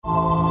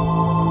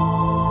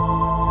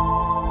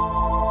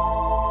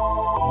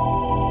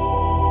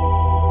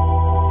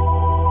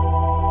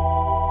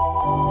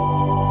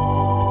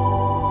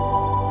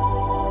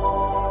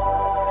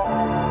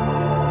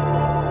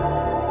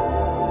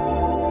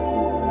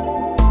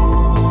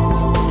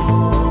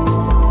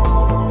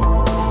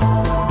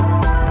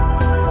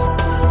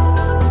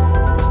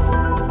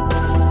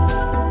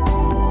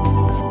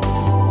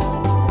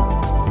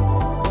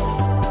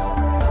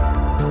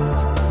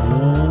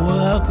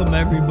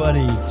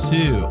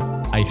2.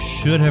 I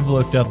should have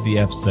looked up the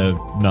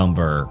episode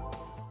number.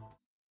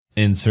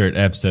 Insert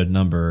episode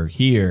number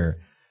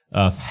here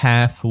of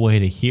Halfway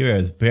to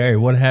Heroes. Barry,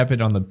 what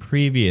happened on the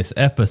previous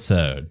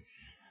episode?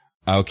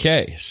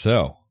 Okay,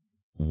 so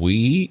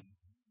we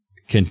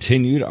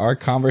continued our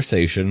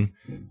conversation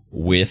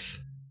with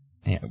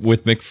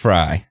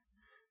McFry,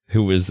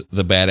 who was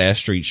the badass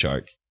street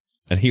shark.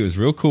 And he was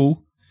real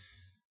cool.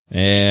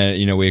 And,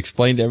 you know, we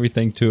explained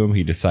everything to him.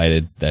 He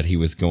decided that he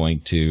was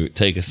going to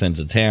take us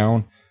into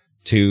town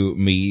to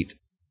meet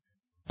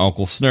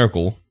Uncle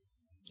Snurkle,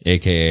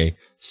 a.k.a.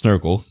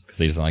 Snurkle, because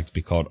he doesn't like to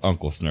be called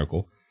Uncle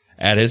Snurkle,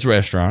 at his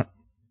restaurant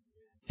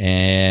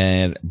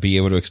and be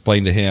able to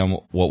explain to him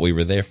what we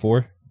were there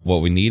for,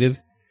 what we needed,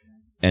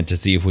 and to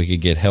see if we could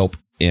get help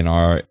in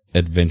our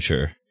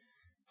adventure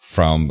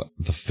from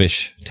the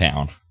fish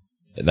town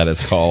that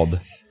is called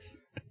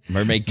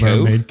Mermaid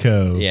Cove. Mermaid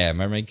Cove. Yeah,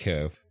 Mermaid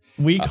Cove.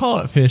 We call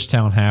it Fish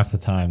Town half the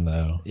time,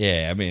 though.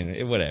 Yeah, I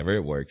mean, whatever,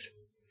 it works.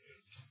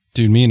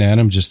 Dude, me and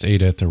Adam just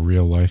ate at the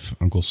real life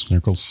Uncle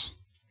Snurkles.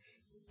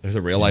 There's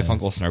a real life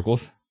Uncle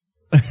Snurkles?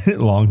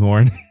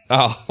 Longhorn.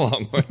 Oh,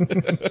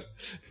 Longhorn.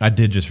 I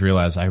did just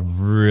realize I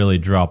really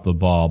dropped the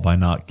ball by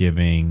not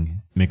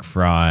giving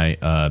McFry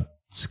a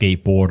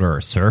skateboard or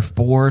a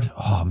surfboard.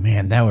 Oh,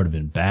 man, that would have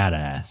been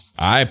badass.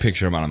 I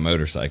pictured him on a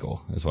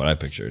motorcycle, is what I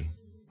pictured.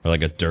 Or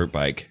like a dirt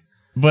bike.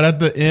 But at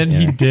the end,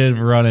 he did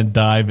run and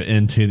dive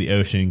into the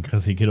ocean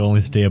because he could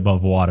only stay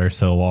above water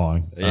so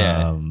long.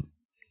 Yeah.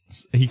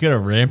 He could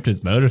have ramped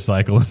his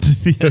motorcycle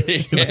into the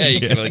ocean. Yeah,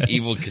 he could have like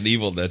Evel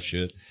Knievel that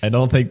shit. I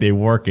don't think they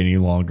work any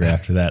longer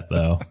after that,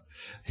 though.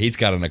 He's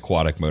got an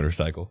aquatic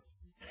motorcycle.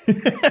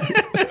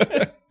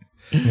 Yeah,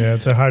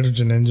 it's a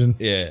hydrogen engine.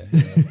 Yeah.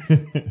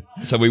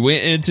 So we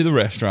went into the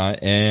restaurant,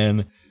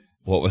 and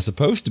what was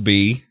supposed to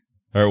be,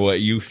 or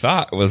what you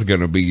thought was going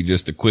to be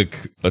just a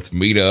quick, let's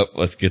meet up,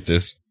 let's get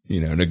this,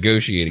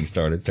 negotiating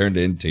started, turned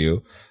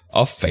into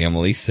a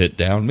family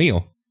sit-down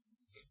meal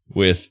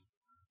with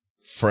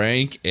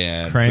Frank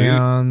and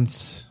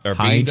crayons,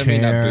 high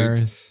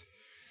chairs,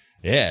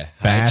 yeah,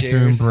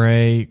 bathroom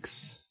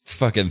breaks,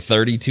 fucking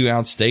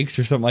 32-ounce steaks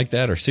or something like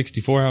that, or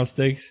 64-ounce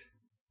steaks.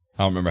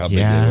 I don't remember how big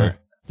they were.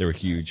 They were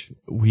huge.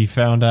 We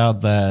found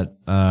out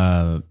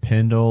that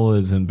Pendle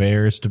is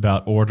embarrassed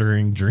about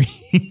ordering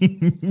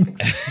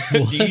drinks.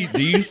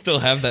 Do you still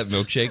have that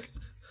milkshake?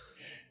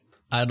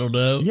 I don't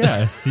know.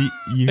 Yeah,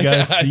 you got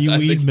a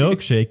seaweed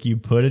milkshake you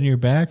put in your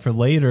bag for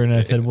later, and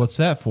I said, "What's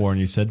that for?"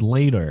 And you said,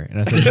 "Later." And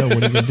I said, "No,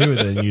 what are you gonna do with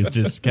it?" And you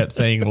just kept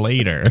saying,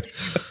 "Later."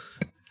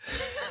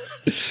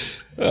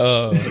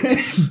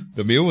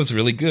 The meal was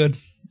really good,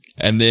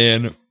 and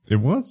then it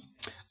was.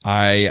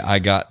 I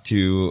got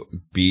to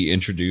be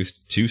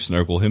introduced to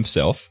Snurkle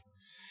himself,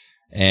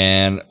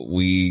 and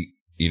we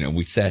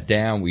sat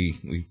down,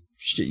 we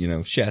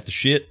chat the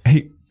shit.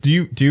 Hey,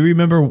 do you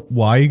remember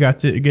why you got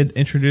to get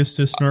introduced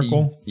to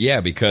Snurkle? Yeah,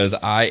 because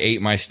I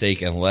ate my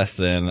steak in less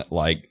than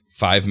like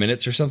 5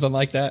 minutes or something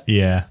like that.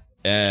 Yeah.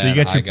 And so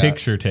you got your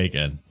picture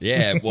taken.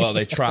 Yeah, well,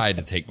 they tried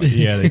to take my picture.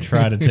 Yeah, they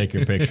tried to take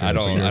your picture. I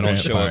don't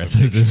show up a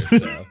picture,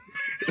 so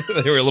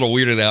they were a little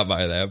weirded out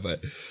by that,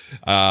 but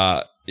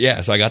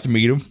yeah, so I got to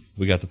meet him.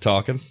 We got to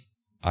talking.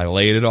 I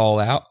laid it all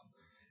out,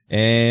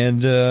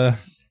 and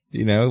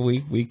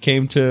we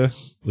came to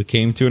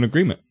an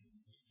agreement.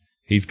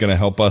 He's going to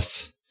help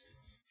us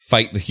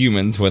fight the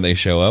humans when they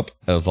show up,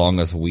 as long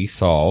as we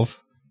solve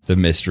the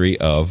mystery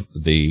of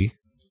the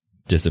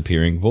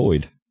disappearing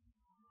void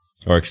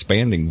or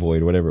expanding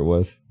void, whatever it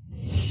was.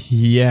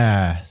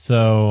 Yeah.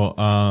 So,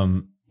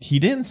 he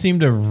didn't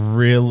seem to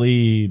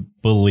really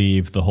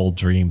believe the whole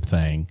dream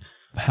thing.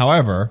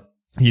 However,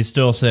 he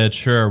still said,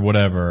 sure,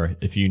 whatever,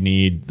 if you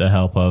need the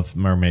help of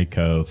Mermaid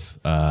Cove,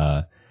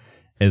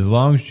 as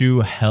long as you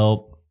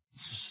help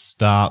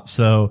stop.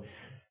 So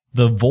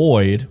the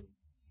void,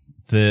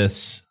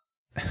 it's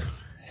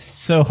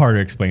so hard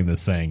to explain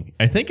this thing.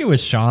 I think it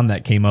was Sean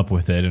that came up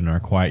with it in our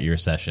Quiet Year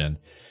session.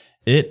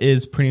 It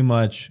is pretty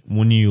much,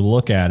 when you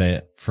look at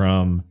it,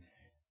 from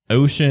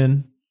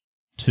ocean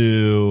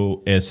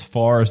to as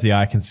far as the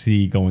eye can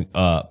see going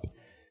up,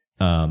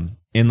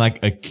 in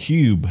like a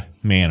cube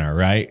manner,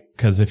 right?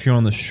 Because if you're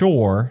on the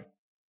shore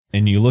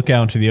and you look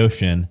out into the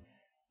ocean,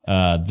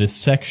 this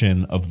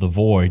section of the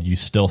void, you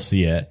still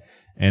see it.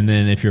 And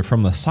then if you're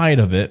from the side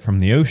of it, from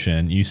the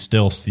ocean, you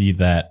still see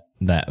that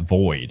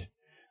void.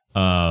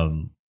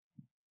 And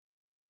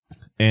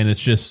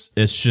it's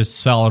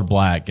just solid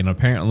black. And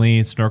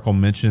apparently Snurkle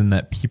mentioned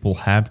that people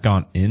have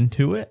gone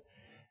into it,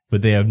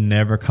 but they have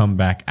never come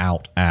back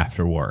out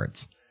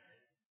afterwards.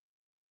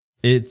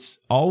 It's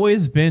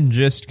always been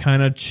just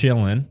kind of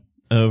chilling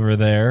over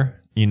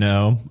there,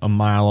 a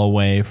mile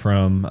away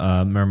from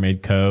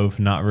Mermaid Cove,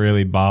 not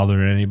really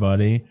bothering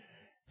anybody,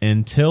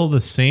 until the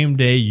same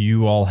day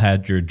you all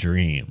had your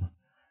dream.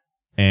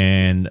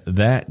 And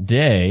that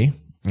day,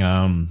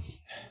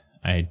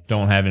 I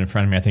don't have it in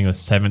front of me. I think it was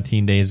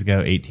 17 days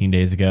ago, 18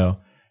 days ago.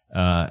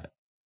 The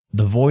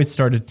void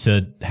started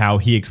to, how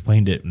he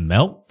explained it,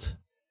 melt,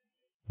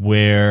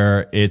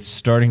 where it's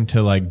starting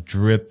to like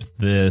drip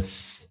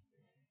this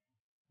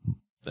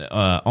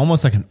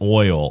almost like an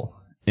oil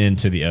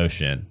into the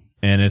ocean.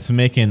 And it's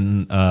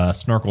making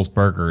Snorkel's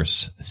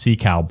burgers, Sea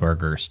Cow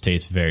burgers,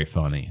 taste very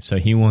funny. So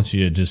he wants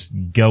you to just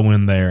go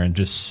in there and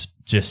just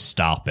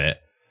stop it.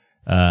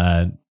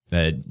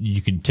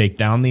 You can take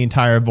down the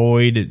entire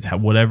void,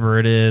 whatever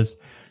it is,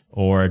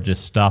 or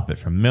just stop it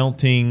from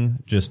melting.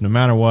 Just no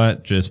matter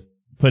what, just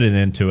put it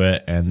into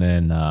it, and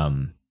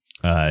then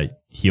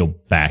he'll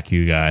back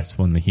you guys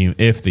when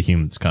if the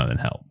humans come and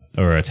help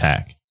or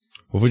attack.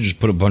 What if we just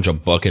put a bunch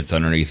of buckets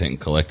underneath it and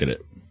collected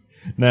it?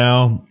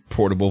 Now,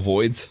 Portable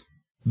voids?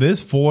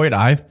 this void,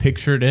 I've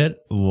pictured it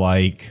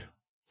like,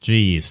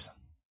 geez,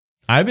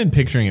 I've been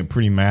picturing it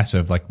pretty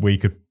massive, like where you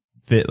could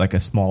fit like a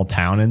small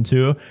town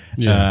into.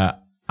 Yeah.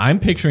 I'm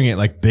picturing it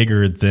like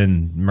bigger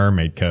than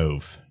Mermaid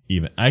Cove.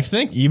 Even I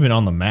think even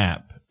on the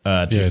map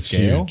to It's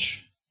scale.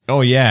 huge.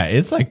 Oh yeah,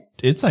 it's like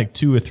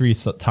 2 or 3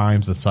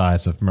 times the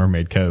size of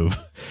Mermaid Cove.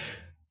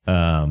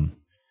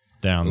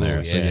 Down there.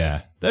 Ooh, So yeah.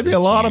 yeah, that'd be a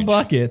That's lot huge. of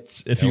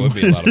buckets if That you would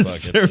be a lot of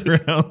to buckets.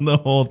 surround the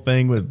whole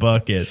thing with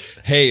buckets.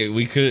 Hey,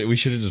 we should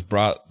have just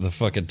brought the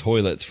fucking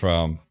toilets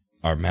from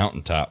our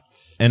mountaintop.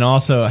 And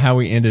also how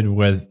we ended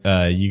was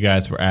you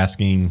guys were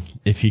asking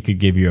if he could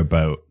give you a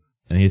boat.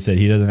 And he said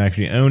he doesn't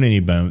actually own any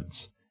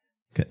boats.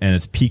 And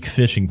it's peak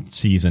fishing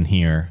season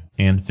here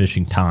and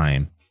fishing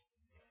time.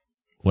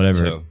 Whatever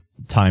So-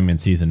 time and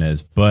season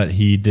is. But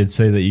he did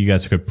say that you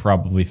guys could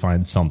probably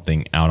find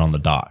something out on the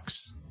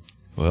docks.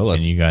 Well,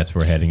 And you guys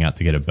were heading out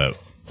to get a boat.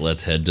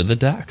 let's head to the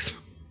docks.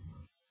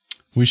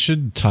 We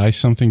should tie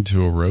something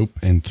to a rope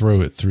and throw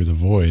it through the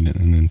void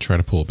and then try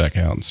to pull it back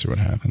out and see what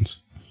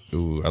happens.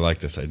 Ooh, I like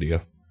this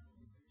idea.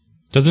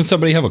 Doesn't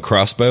somebody have a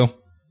crossbow?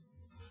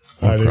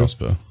 I do.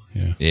 Crossbow.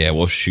 Yeah. Yeah,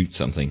 we'll shoot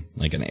something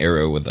like an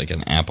arrow with like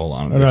an apple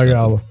on it. And or I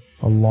something.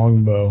 got a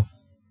longbow.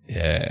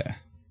 Yeah,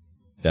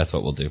 that's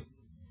what we'll do.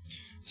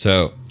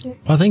 So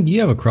I think you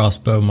have a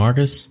crossbow,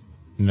 Marcus.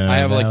 No, I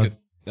have that like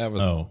was- that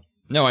was oh.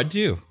 no, I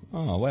do.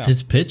 Oh wow,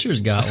 His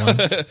picture's got one.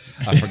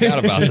 I forgot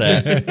about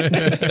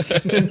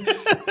that.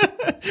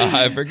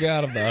 I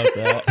forgot about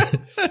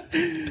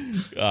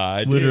that.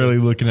 I do. Literally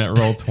looking at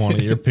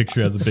Roll20, your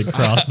picture has a big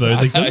crossbow.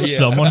 It's like, does Yeah.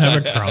 someone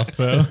have a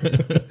crossbow?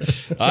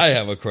 I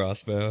have a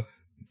crossbow.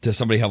 Does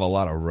somebody have a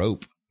lot of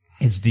rope?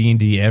 It's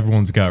D&D.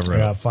 Everyone's got I rope.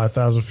 got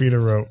 5,000 feet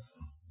of rope.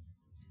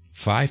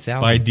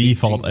 5,000. By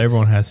default,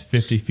 everyone has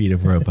 50 feet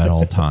of rope at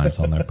all times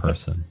on their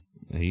person.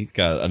 He's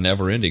got a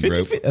never-ending 50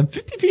 rope. feet,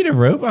 50 feet of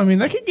rope? I mean,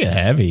 that could get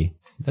heavy.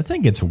 That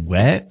thing gets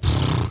wet.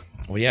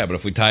 Well, yeah, but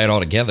if we tie it all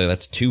together,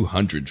 that's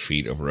 200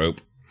 feet of rope.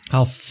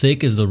 How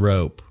thick is the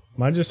rope?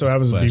 Mine just so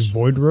happens to be Question.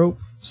 void rope,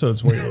 so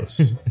it's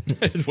weightless.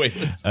 It's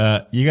weightless.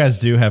 You guys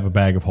do have a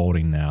bag of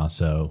holding now,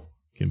 so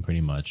you can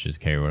pretty much just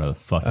carry whatever the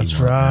fuck That's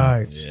you want.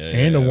 right. Yeah.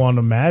 And a wand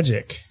of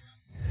magic.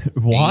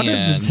 Wand of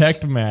And-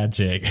 detect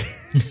magic.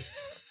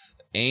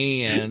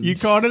 And You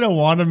called it a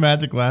wand of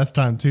magic last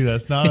time, too.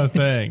 That's not a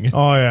thing.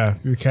 Oh, yeah.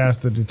 You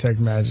cast the detect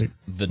magic.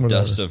 the Whatever.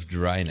 dust of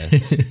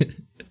dryness.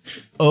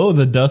 Oh,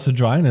 the dust of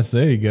dryness.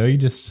 There you go. You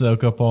just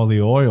soak up all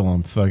the oil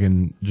and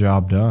fucking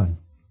job done.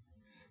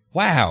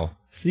 Wow.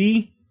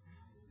 See?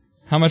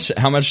 How much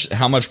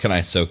can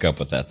I soak up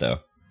with that though?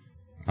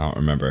 I don't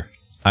remember.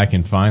 I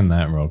can find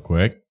that real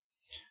quick.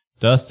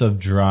 Dust of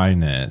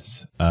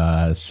dryness.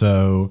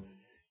 So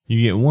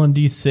you get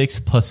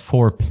 1d6 plus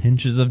 4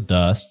 pinches of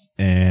dust,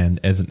 and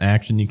as an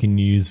action, you can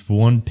use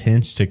 1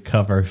 pinch to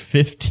cover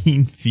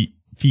 15 feet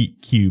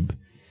cube.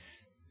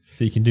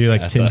 So you can do like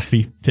That's 10 a-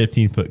 feet,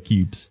 15 foot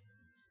cubes.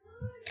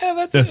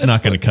 Yeah, That's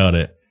not going to cut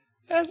it.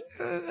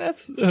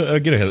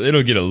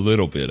 It'll get a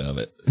little bit of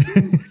it.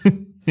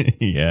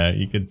 Yeah,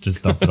 you could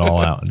just dump it all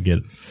out and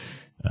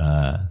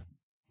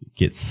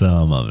get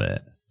some of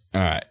it.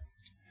 All right.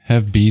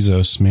 Have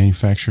Bezos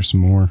manufacture some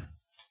more.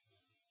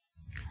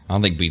 I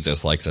don't think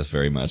Bezos likes us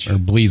very much. Or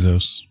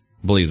Blizos.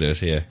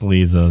 Blizos, yeah.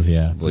 Blizos,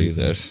 yeah.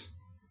 Blizos.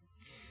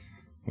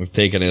 We've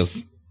taken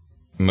his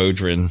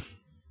Modron.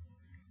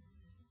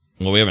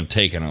 Well, we haven't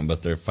taken them,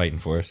 but they're fighting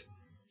for us.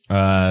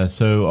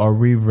 So are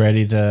we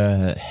ready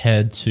to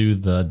head to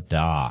the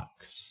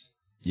docks?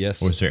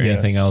 Yes. Or is there Yes.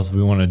 anything else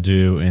we want to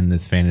do in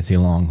this fantasy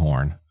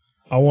Longhorn?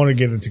 I want to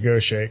get it to go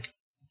shake.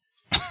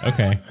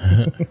 Okay.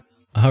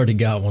 I already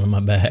got one in my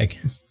bag.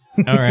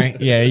 All right.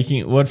 Yeah, you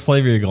can. What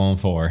flavor are you going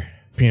for?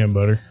 Peanut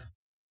butter.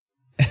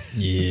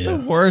 It's the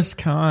Yeah. worst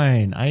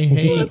kind. I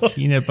hate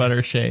peanut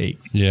butter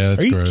shakes. Yeah,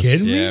 that's Are you gross.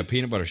 kidding Yeah, me?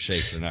 peanut butter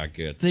shakes are not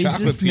good. They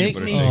Chocolate just peanut make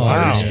butter me shakes.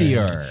 Wow.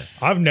 thirstier.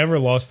 I've never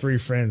lost 3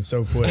 friends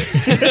so quick.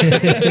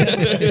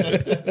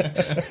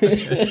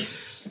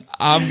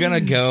 I'm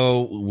gonna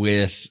go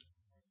with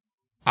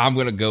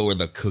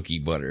a cookie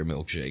butter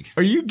milkshake.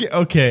 Are you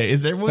okay?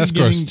 Is everyone That's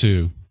getting, gross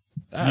too.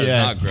 That is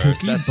Yeah, not gross.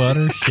 cookie That's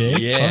butter shake.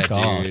 Yeah, Fuck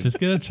off. dude. Just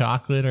get a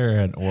chocolate or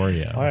an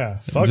Oreo. Oh, yeah.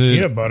 Fuck Dude,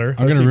 peanut butter.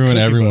 I'm Let's gonna do ruin cookie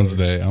everyone's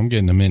butter. day. I'm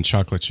getting a mint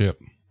chocolate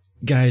chip.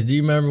 Guys, do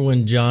you remember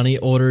when Johnny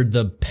ordered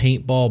the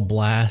paintball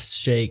blast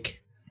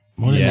shake?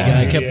 What is The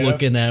Yeah. guy kept Yeah.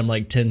 looking at him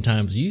like 10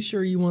 times. Are you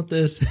sure you want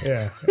this?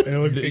 Yeah.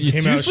 And it It's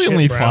came out usually shit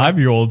only brown.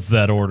 5-year-olds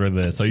that order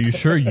this. Are you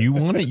sure you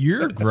want it?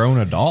 You're a grown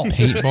adult.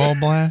 Paintball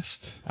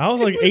blast? I was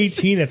like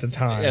 18 at the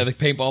time. Yeah, the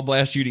paintball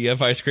blast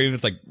UDF ice cream.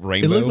 It's like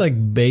rainbow. It looked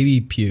like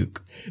baby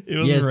puke. It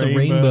was Yes, the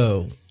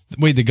rainbow.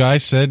 Wait, the guy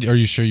said, "Are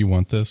you sure you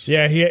want this?"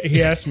 Yeah,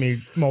 he asked me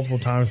multiple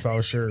times if I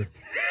was sure.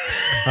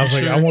 I was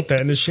like, I want that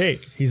in the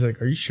shake. He's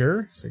like, are you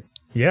sure? He's like,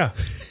 yeah,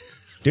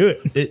 do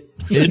it.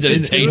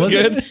 Does it taste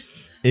wasn't-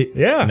 good?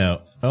 Yeah.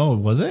 No. Oh,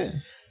 was it?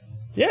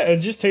 Yeah, it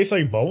just tastes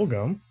like bubble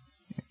gum.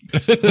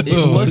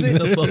 It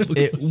wasn't.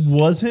 It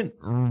wasn't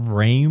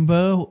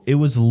rainbow. It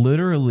was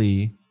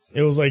literally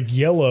It was like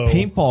yellow.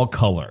 paintball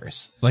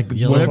colors, like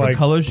Yellow, whatever like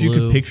colors you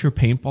blue. could picture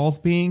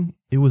paintballs being.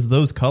 It was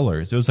those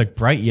colors. It was like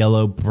bright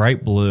yellow,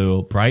 bright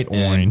blue, bright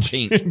And orange,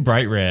 pink.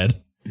 bright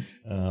red.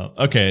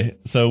 Okay,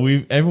 so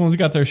everyone's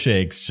got their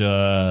shakes.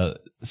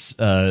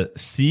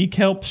 Sea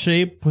kelp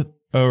shake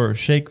or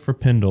shake for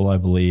Pendle, I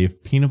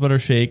believe. Peanut butter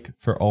shake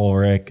for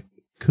Ulrich.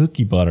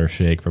 Cookie butter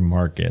shake for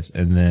Marcus,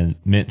 and then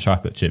mint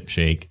chocolate chip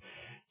shake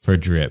for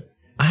Drip.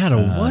 I had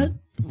a what?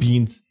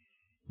 Beans.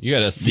 You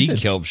got a sea said-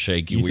 kelp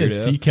shake, you, You said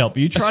weirdo. sea kelp.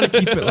 You try to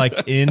keep it like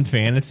in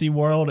fantasy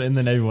world, and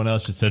then everyone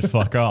else just said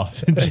fuck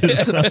off and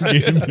just started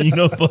getting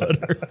peanut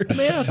butter.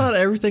 Man, I thought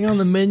everything on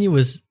the menu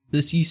was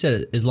this. You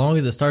said as long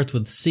as it starts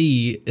with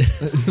C.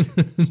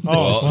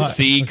 Well, fuck.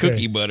 sea Okay.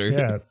 cookie butter.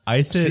 Yeah.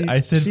 I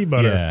said sea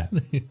butter.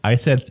 Yeah. I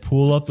said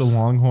pull up the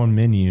Longhorn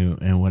menu,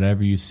 and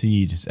whatever you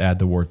see, just add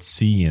the word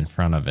sea in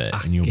front of it,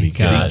 and you'll be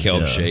Sea good. Gotcha.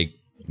 kelp shake.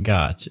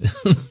 Gotcha.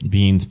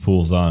 Beans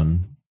pulls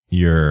on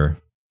your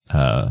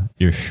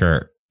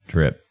shirt,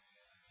 Drip,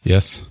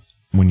 Yes.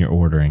 when you're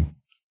ordering.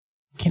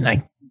 Can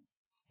I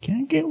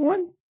get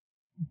one?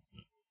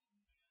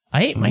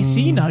 I ate my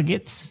sea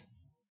nuggets.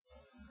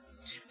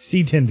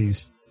 Sea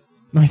tendies.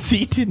 My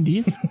sea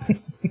tendies.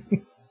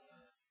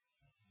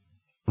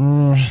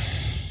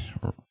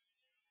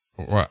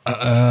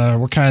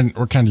 What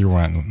kind do you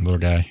want, little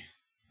guy?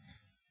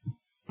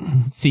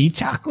 Sea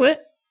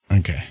chocolate.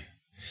 Okay.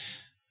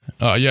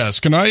 Yes.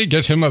 Can I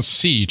get him a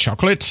sea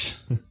chocolate?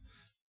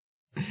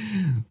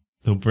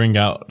 They'll bring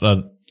out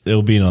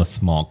it'll be in a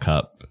small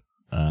cup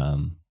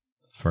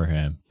for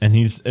him, and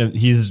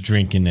he's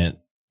drinking it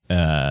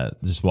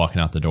just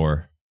walking out the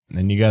door.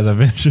 And you guys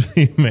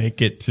eventually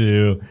make it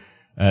to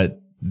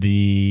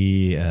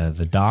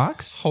the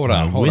docks. Hold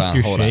on, hold with on,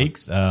 your hold on.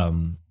 shakes.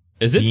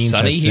 Is it Beans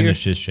sunny has here?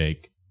 finished his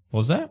shake. What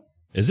was that?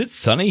 Is it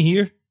sunny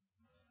here?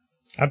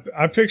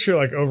 I picture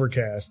like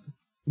overcast.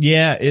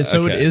 Yeah,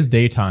 so it Okay. is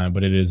daytime,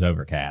 but it is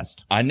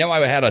overcast. I know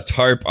I had a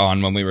tarp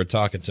on when we were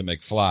talking to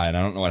McFly, and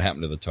I don't know what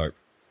happened to the tarp.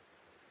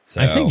 So,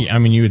 I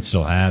mean, you would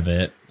still have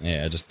it.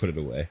 yeah, I just put it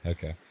away.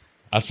 Okay.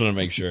 I just want to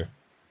make sure.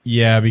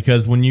 Yeah,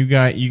 because when you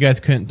guys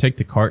couldn't take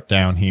the cart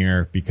down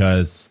here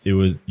because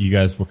you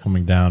guys were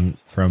coming down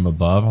from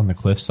above on the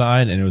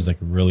cliffside, and it was like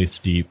really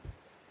steep,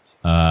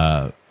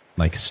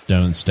 like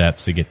stone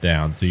steps to get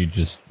down. So you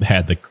just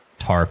had the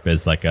tarp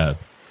as like a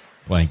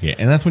blanket,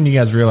 and that's when you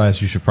guys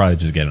realized you should probably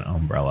just get an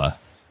umbrella.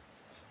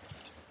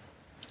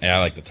 Yeah, I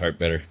like the tarp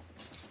better.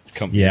 It's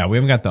comfy. Yeah, we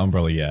haven't got the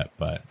umbrella yet,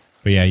 but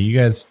yeah, you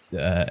guys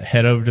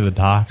head over to the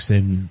docks,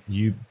 and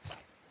you,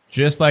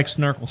 just like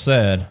Snurkle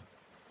said,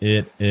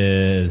 it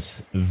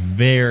is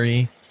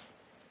very,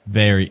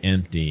 very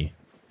empty.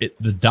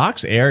 The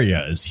docks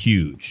area is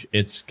huge.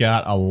 It's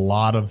got a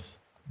lot of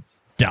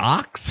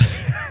docks.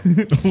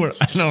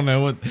 I don't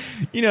know what,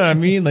 you know what I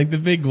mean? Like the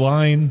big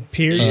line.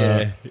 Piers.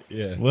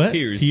 Yeah. What?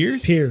 Piers.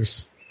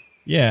 Piers.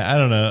 Yeah, I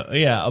don't know.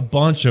 Yeah, a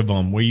bunch of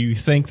them where you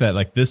think that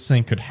like this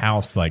thing could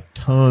house like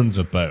tons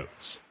of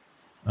boats.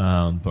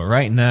 But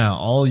right now,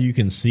 all you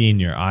can see in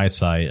your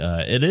eyesight,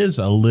 it is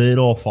a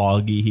little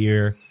foggy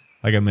here.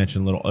 Like I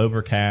mentioned, a little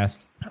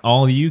overcast.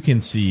 All you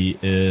can see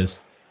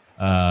is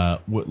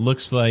what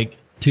looks like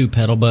 2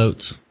 pedal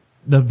boats.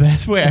 the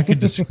best way I could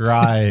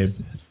describe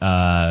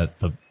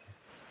the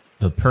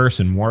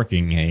person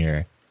working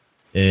here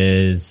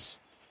is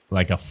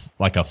like a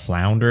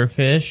flounder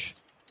fish,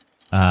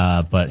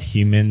 but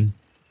human,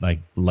 like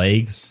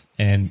legs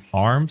and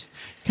arms.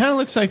 Kind of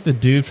looks like the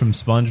dude from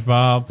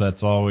SpongeBob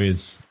that's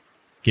always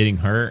getting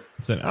hurt.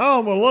 Said,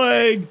 "Oh, my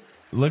leg!"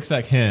 Looks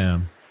like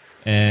him,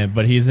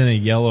 but he's in a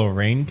yellow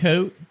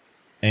raincoat,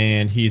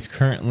 and he's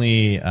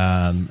currently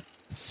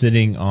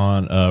sitting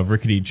on a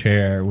rickety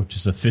chair, which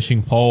is a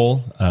fishing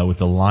pole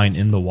with a line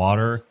in the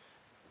water,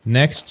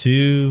 next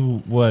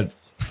to what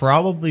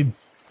probably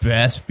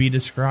best be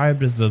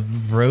described as a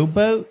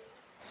rowboat.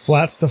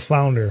 Flats the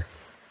flounder.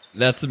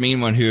 That's the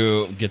mean one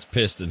who gets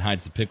pissed and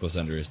hides the pickles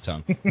under his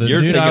tongue. The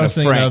You're dude thinking I of was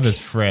thinking Frank. of is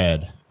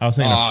Fred. I was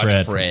thinking Oh, of Fred.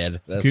 it's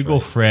Fred. That's Google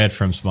right. Fred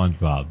from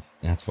SpongeBob.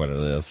 That's what it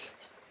is.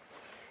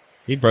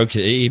 He breaks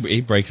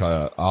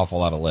an awful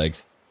lot of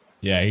legs.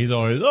 Yeah, he's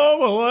always, "Oh,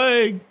 my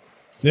leg."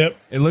 Yep.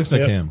 It looks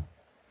like Yep. him,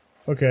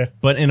 Okay.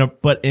 but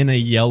in a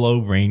yellow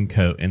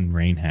raincoat and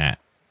rain hat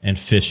and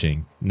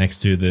fishing next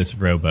to this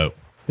rowboat.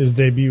 His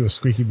debut was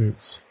Squeaky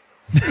Boots.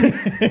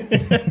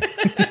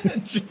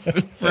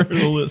 For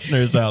the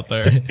listeners out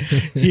there.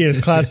 He is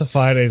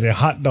classified as a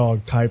hot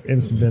dog type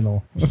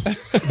incidental. What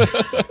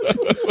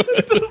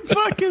the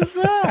fuck is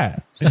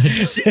that?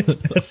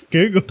 That's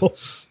Google.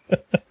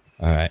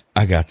 All right,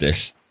 I got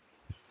this.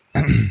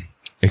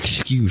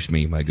 Excuse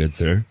me, my good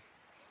sir.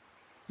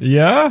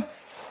 Yeah?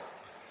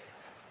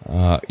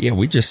 Yeah,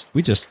 we just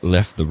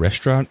left the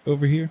restaurant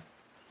over here,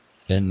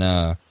 and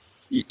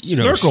you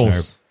know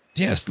Snarkles.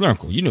 Yeah,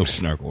 Snarkle. You know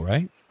Snarkle,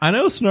 right? I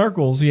know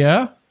Snarkles,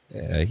 yeah.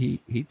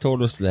 He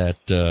told us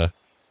that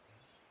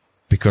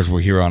because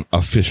we're here on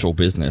official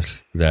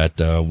business, that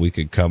we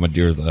could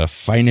commandeer the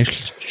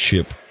finest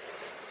ship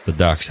the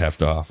docks have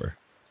to offer.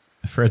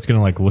 Fred's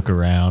gonna like look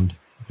around.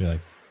 Be like,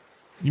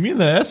 you mean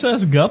the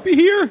SS Guppy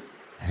here?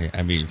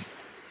 I mean,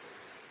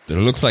 it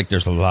looks like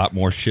there's a lot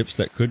more ships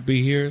that could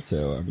be here.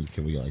 So I mean,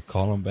 can we like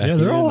call them back? Yeah,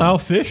 they're in? all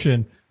out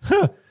fishing.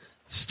 Huh.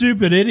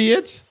 Stupid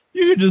idiots.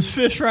 You can just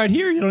fish right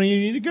here. You don't even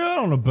need to go out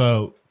on a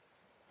boat.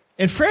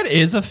 And Fred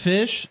is a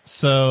fish,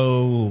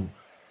 so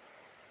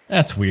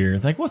that's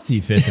weird. Like, what's he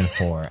fishing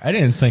for? I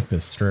didn't think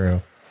this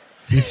through.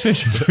 He's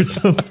fishing for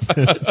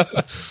something.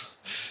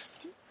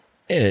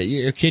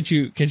 Yeah, can't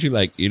you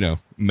like,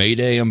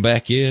 Mayday them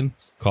back in?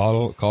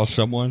 Call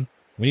someone.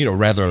 We need a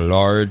rather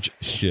large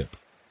ship.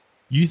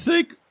 You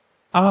think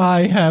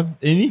I have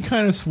any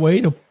kind of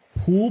sway to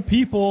pull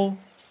people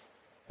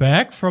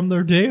back from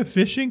their day of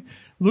fishing?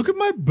 Look at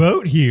my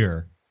boat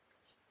here.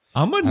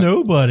 I'm a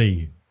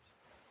nobody.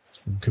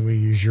 Can we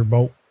use your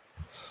boat?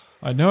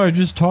 I know I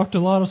just talked a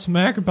lot of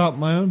smack about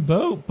my own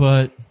boat,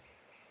 but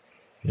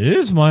it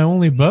is my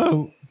only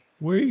boat.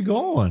 Where are you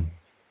going?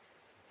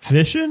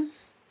 Fishing?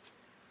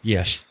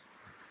 Yes.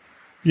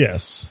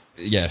 Yes.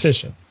 Yes.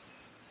 Fishing.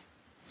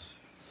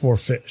 For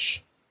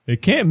fish.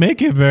 It can't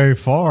make it very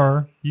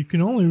far. You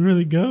can only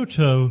really go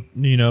to,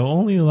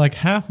 only like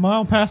half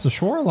mile past the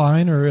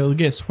shoreline, or it'll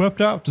get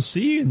swept out to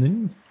sea, and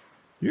then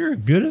you're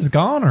good as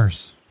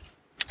goners.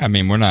 I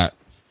mean, we're not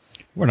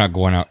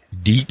going out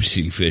deep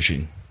sea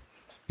fishing.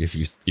 If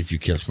you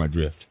catch my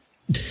drift.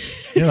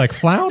 Yeah, like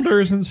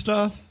flounders and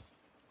stuff.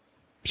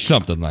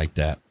 Something like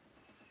that.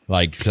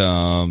 Like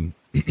some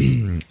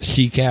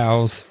sea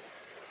cows,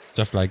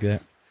 stuff like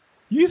that.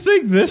 You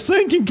think this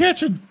thing can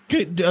catch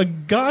a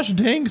gosh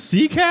dang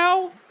sea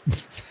cow?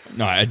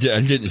 No, I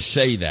didn't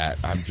say that.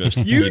 I'm just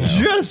You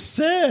just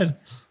said,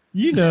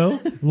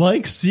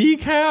 like sea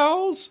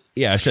cows.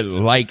 Yeah, I said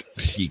like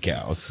sea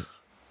cows.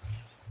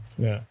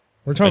 Yeah.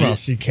 We're talking about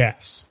sea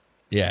calves.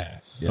 Yeah.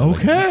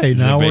 Okay, like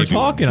now the we're baby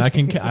talking.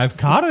 ones. I've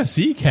caught a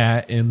sea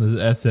cat in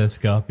the SS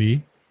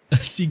Guppy. A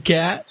sea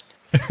cat?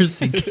 Or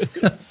sea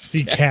cat?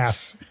 Sea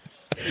calf.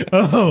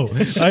 Oh,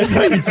 I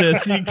thought you said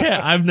sea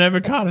cat. I've never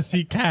caught a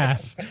sea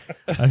calf.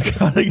 I've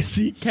caught a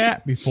sea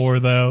cat before,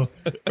 though.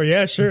 But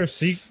yeah, sure.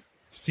 Sea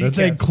That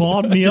thing calves.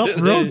 clawed me up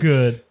real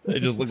good. They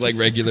just look like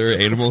regular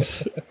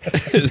animals.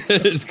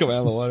 Just come out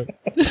of the water.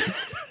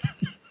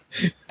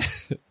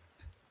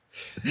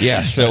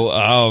 Yeah.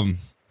 So,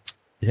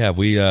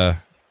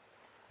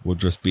 we'll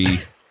just be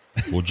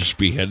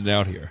heading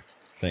out here.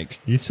 Thanks.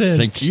 You said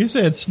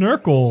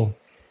snurkle.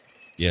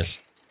 Yes.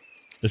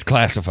 It's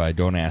classified.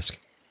 Don't ask.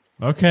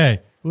 Okay,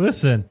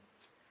 listen.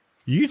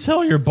 You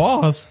tell your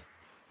boss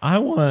I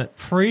want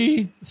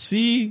free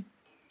sea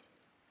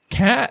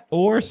cat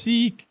or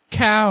sea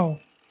cow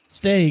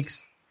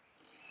steaks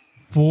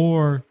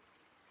for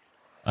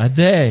a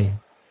day.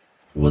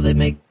 Will they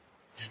make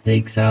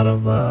steaks out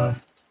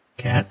of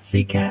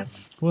sea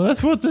cats? Well,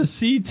 that's what the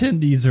sea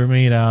tendies are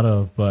made out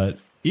of, but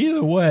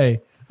either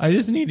way, I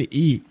just need to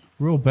eat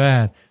real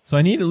bad. So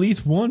I need at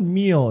least one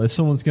meal if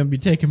someone's going to be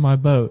taking my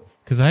boat,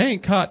 because I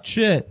ain't caught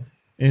shit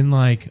in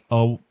like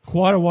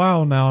quite a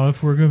while now,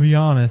 if we're going to be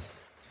honest.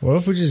 What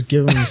if we just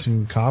give him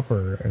some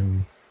copper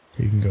and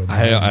he can go?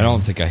 I don't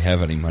think I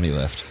have any money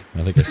left.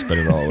 I think I spent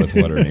it all with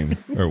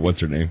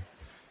what's her name?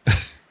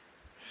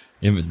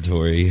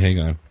 Inventory. Hang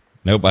on.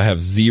 Nope, I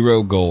have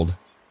 0 gold.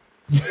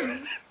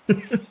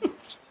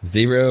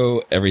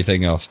 0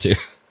 everything else too.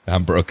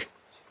 I'm broke.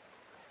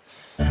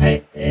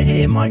 Hey,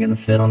 am I gonna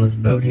fit on this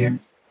boat here?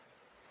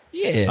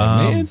 Yeah,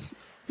 man.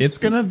 It's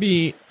gonna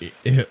be.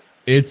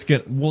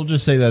 We'll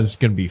just say that it's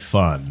gonna be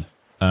fun.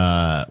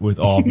 With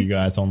all of you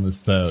guys on this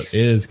boat,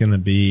 it is gonna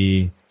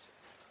be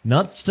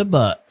nuts to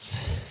butts,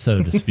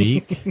 so to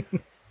speak,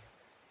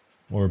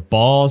 or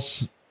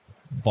balls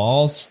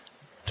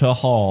to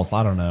halls.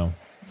 I don't know.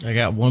 I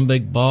got one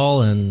big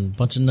ball and a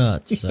bunch of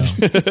nuts. So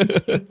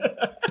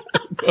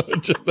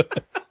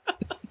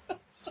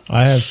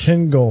I have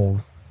 10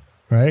 gold,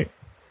 right?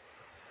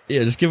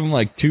 Yeah, just give him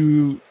like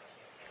two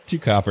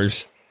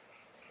coppers.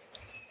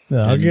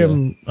 Yeah, I'll give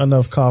him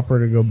enough copper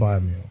to go buy a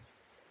meal.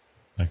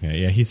 Okay,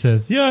 yeah, he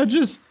says, yeah,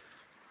 just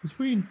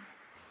between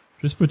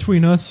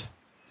us,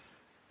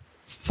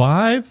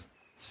 5,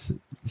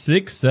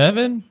 6,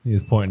 7. He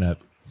was pointing at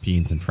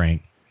Beans and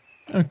Frank.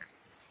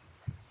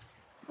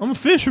 I'm a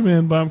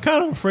fisherman, but I'm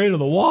kind of afraid of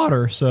the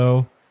water,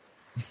 so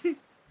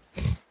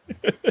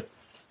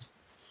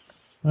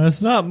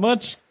there's not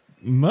much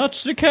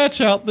to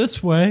catch out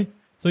this way.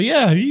 So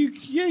yeah,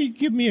 you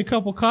give me a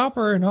couple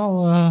copper, and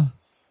I'll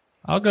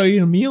I'll go eat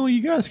a meal.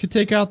 You guys could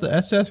take out the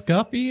SS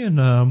Guppy, and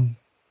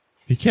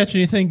if you catch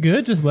anything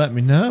good, just let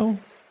me know.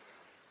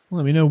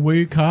 Let me know where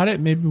you caught it.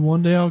 Maybe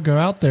one day I'll go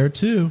out there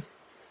too.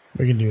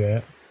 We can do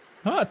that.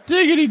 Hot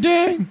diggity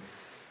dang!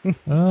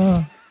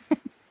 All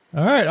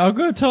right, I'll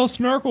go tell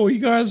Snorkel you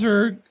guys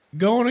are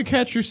going to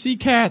catch your sea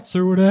cats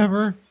or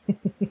whatever.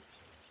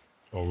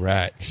 All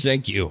right.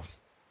 Thank you.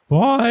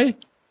 Bye.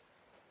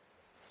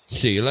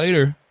 See you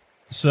later.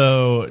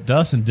 So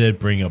Dustin did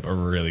bring up a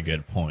really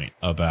good point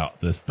about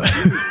this boat.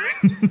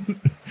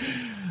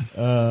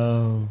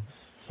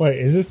 Wait,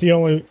 is this the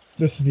only?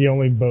 This is the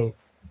only boat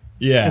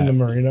Yeah. in the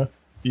marina.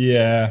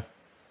 Yeah.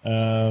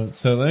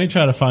 So let me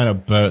try to find a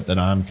boat that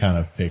I'm kind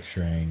of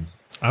picturing.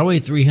 I weigh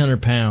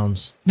 300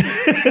 pounds.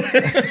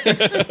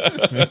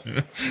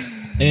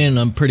 And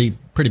I'm pretty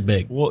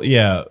big. Well,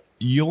 yeah,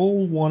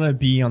 you'll want to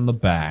be on the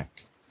back.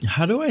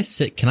 How do I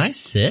sit? Can I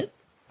sit?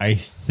 I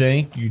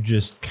think you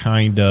just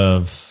kind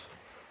of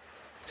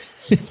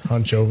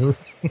Hunch over.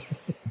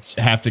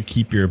 have to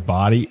keep your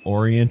body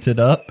oriented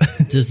up.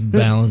 Just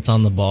balance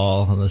on the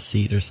ball on the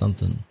seat or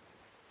something.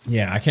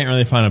 Yeah, I can't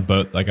really find a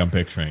boat like I'm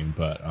picturing,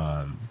 but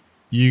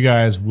you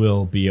guys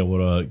will be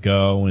able to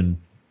go, and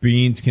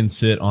Beans can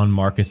sit on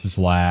Marcus's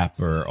lap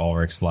or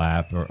Ulrich's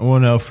lap, or oh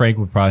no, Frank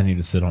would probably need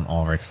to sit on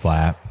Ulrich's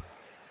lap,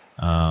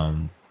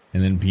 and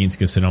then Beans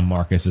can sit on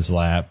Marcus's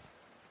lap,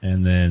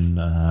 and then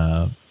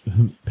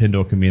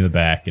Pindle can be in the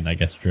back, and I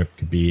guess Drip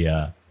could be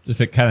just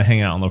to kind of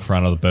hang out on the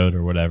front of the boat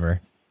or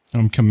whatever.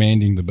 I'm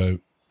commanding the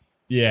boat.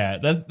 Yeah,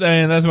 that's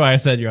why I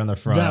said you're on the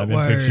front. That I've been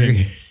word.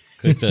 picturing.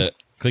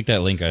 Click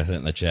that link I sent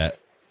in the chat.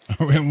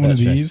 Are we at one of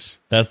these?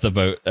 That's the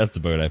boat. That's the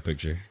boat I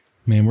picture.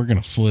 Man, we're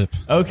going to flip.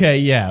 Okay,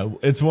 yeah,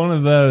 it's one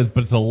of those,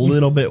 but it's a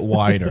little bit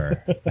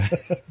wider.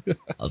 I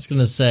was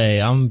gonna say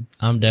I'm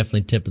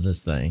definitely tipping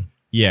this thing.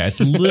 Yeah, it's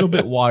a little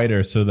bit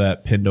wider so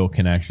that Pindle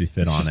can actually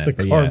fit on Just it. a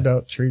but carved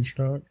out tree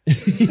trunk.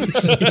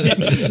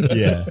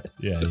 yeah,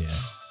 yeah.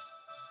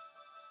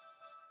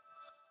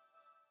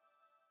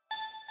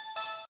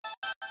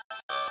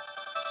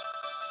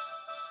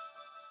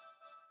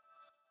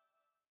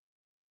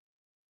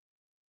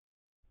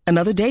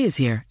 Another day is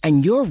here,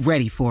 and you're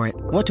ready for it.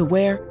 What to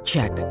wear?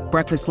 Check.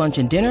 Breakfast, lunch,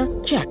 and dinner?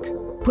 Check.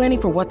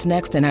 Planning for what's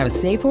next and how to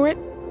save for it?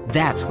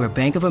 That's where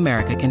Bank of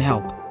America can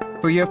help.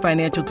 For your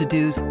financial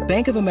to-dos,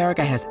 Bank of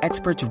America has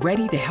experts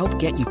ready to help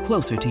get you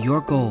closer to your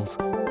goals.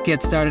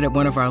 Get started at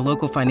one of our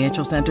local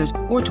financial centers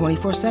or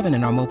 24/7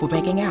 in our mobile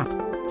banking app.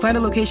 Find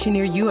a location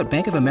near you at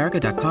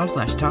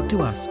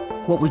bankofamerica.com/talktous.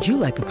 What would you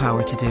like the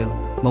power to do?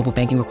 Mobile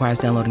banking requires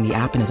downloading the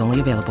app and is only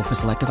available for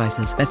select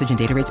devices. Message and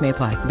data rates may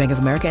apply. Bank of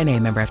America NA,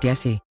 member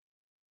FDIC.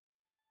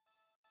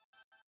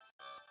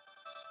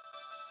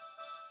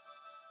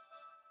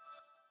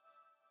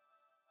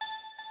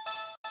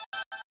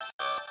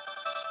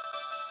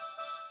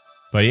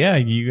 But yeah,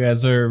 you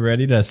guys are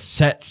ready to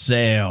set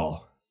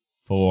sail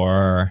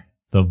for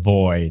the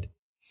void.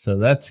 So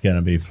that's going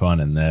to be fun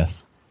in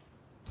this.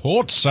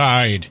 Port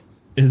side.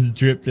 Is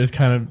Drip just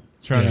kind of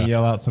trying to Yeah.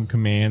 yell out some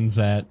commands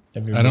at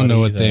everybody? I don't know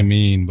what they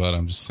mean, but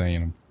I'm just saying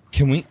them.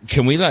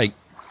 Can we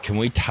tie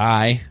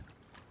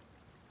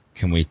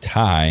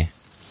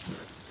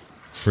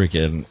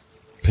freaking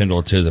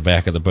Pindle to the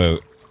back of the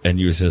boat and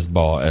use his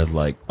ball as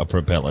like a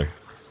propeller?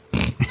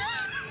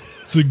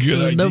 It's a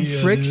good There's no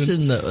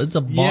friction though. It's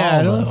a ball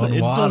Yeah, though, on it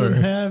water.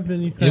 doesn't have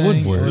anything. It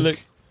would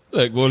work.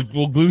 Look,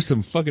 we'll glue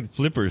some fucking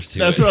flippers to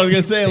That's it. what I was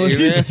going to say. Let's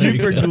use Yeah.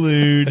 super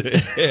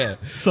glued Yeah.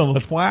 some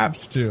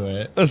flaps to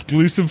it. Let's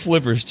glue some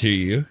flippers to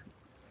you,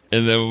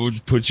 and then we'll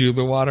just put you in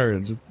the water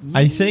and just.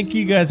 I think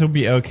you guys will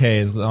be okay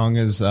as long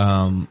as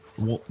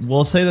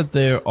we'll say that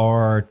there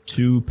are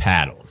 2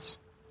 paddles,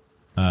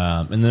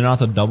 and they're not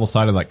the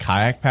double-sided like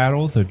kayak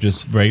paddles. They're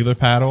just regular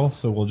paddles.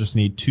 So we'll just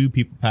need 2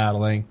 people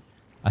paddling.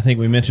 I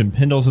think we mentioned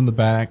Pindle's in the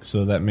back,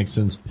 so that makes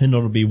sense.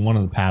 Pindle to be one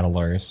of the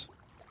paddlers.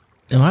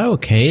 Am I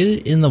okay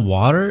in the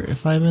water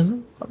if I'm in the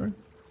water?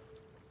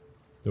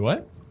 The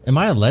what? Am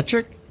I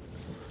electric?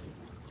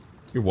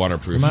 You're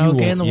waterproof. Am I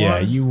okay in the Yeah,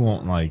 water? you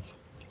won't like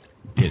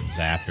get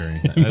zapped or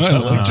anything. That's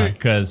Electric?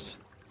 because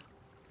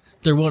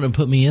They're wanting to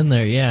put me in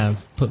there. Yeah,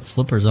 put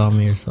flippers on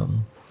me or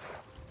something.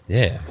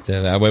 Yeah,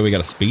 so that way we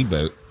got a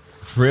speedboat.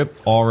 Drip,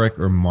 Ulrich,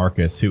 or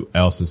Marcus, who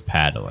else is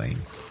paddling?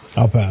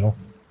 I'll paddle.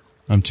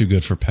 I'm too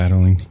good for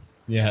paddling.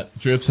 Yeah,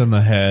 Drip's in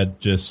the head,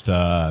 just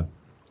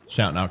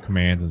shouting out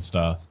commands and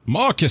stuff.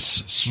 Marcus,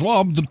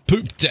 swab the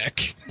poop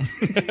deck.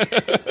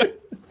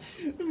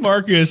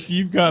 Marcus,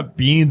 you've got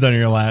beans on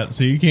your lap,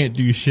 so you can't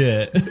do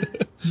shit.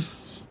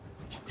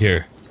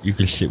 Here, you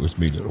can sit with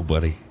me, little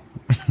buddy.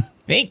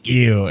 Thank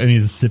you. And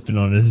he's sipping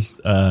on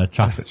his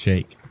chocolate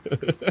shake.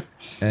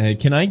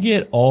 Can I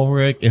get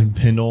Ulrich and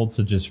Pindle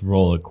to just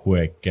roll a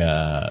quick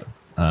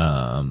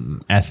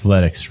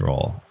athletics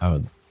roll?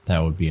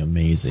 That would be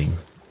amazing.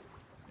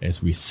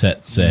 As we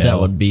set sail. That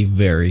would be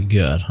very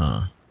good,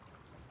 huh?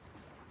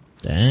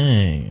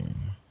 Dang.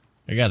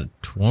 I got a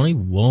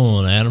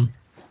 21, Adam.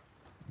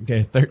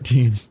 Okay,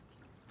 13.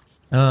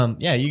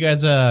 Yeah, you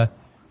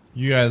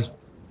guys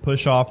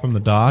push off from the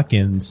dock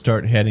and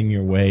start heading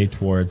your way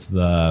towards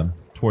the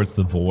towards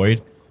the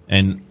void.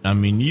 And I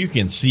mean, you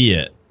can see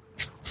it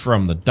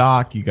from the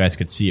dock. You guys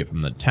could see it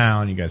from the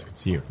town. You guys could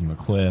see it from the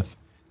cliff.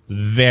 It's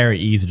very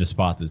easy to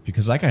spot this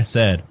because, like I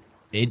said,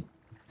 it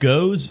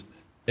goes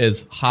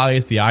as high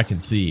as the eye can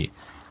see.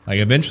 Like,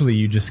 eventually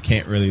you just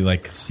can't really,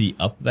 like, see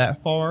up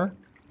that far.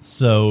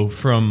 So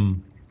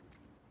from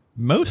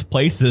most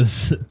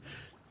places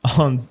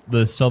on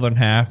the southern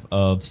half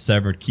of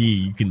Severed Key,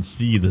 you can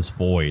see this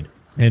void.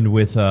 And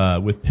with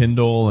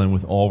Pendle and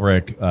with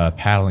Ulrich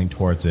paddling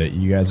towards it,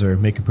 you guys are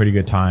making pretty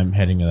good time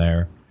heading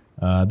there.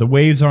 The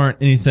waves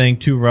aren't anything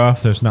too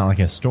rough. There's not like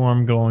a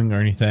storm going or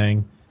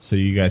anything. So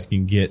you guys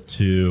can get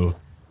to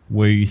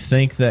where you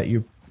think that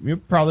you're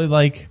probably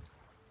like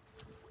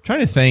trying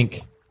to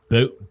think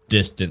boat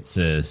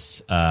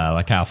distances,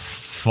 like how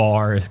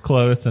far is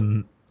close.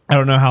 And I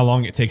don't know how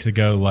long it takes to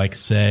go, like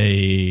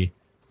say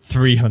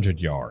 300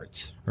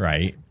 yards,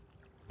 right?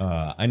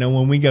 I know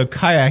when we go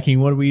kayaking,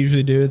 what do we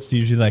usually do? It's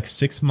usually like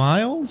 6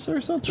 miles or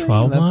something.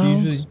 12 That's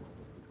miles? usually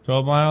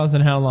 12 miles.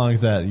 And how long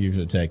does that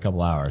usually take? A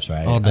couple hours,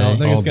 right? All day. I don't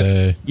think it's All gonna,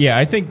 day. yeah,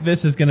 I think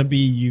this is going to be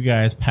you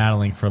guys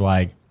paddling for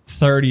like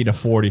 30 to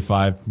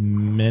 45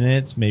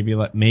 minutes, maybe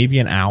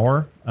an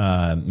hour,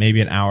 maybe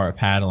an hour of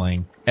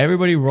paddling.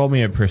 Everybody roll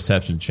me a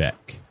perception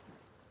check.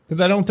 Because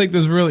I don't think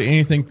there's really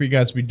anything for you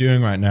guys to be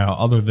doing right now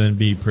other than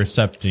be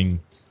percepting.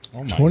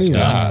 Oh my 21.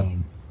 god.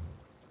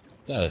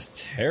 That is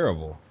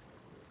terrible.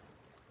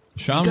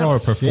 Sean, got roll a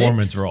 6?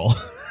 performance roll.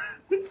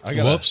 I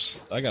got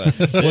Whoops. I got a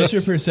 6. What's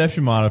your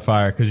perception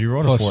modifier? Because you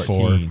rolled Plus a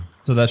 14.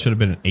 So that should have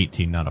been an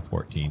 18, not a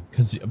 14.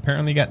 Because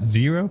apparently you got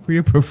 0 for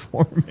your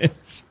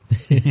performance.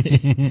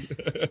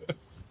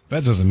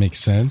 That doesn't make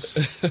sense.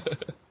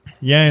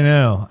 Yeah, I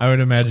know. I would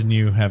imagine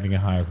you having a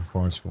higher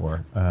performance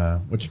score,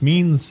 which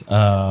means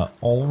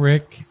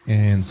Ulrich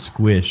and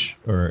Squish,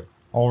 or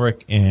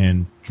Ulrich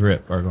and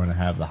Drip, are going to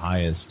have the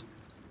highest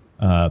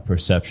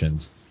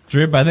perceptions.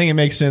 Drip, I think it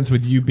makes sense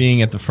with you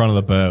being at the front of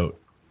the boat,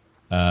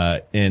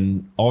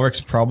 and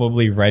Ulrich's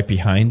probably right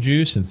behind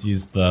you since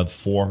he's the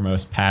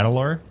foremost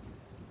paddler.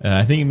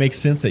 I think it makes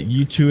sense that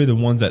you two are the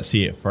ones that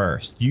see it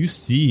first. You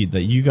see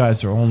that you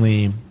guys are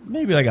only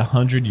maybe like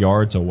 100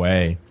 yards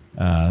away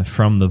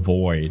from the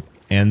void.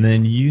 And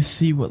then you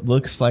see what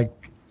looks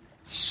like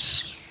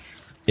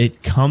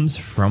it comes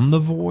from the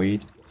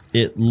void.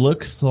 It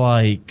looks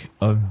like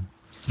a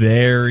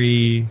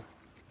very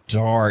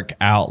dark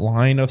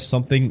outline of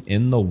something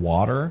in the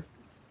water.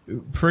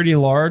 Pretty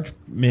large,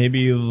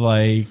 maybe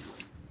like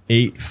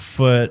 8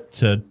 foot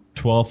to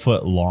 12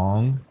 foot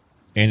long.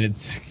 And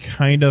it's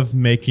kind of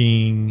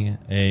making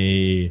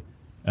a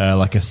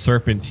like a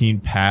serpentine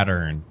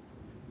pattern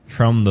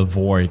from the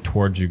void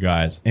towards you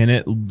guys, and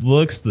it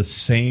looks the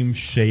same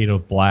shade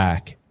of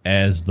black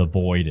as the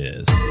void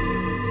is.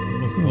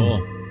 Oh,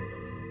 cool.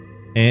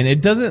 And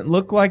it doesn't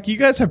look like you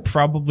guys have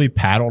probably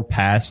paddled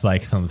past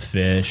like some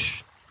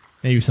fish,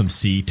 maybe some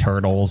sea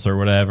turtles or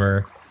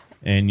whatever,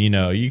 and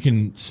you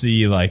can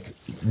see like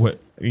what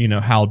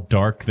how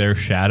dark their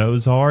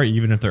shadows are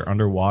even if they're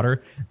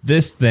underwater.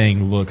 This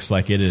thing looks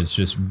like it is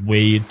just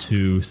way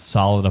too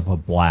solid of a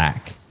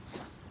black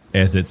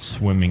as it's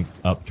swimming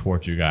up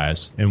towards you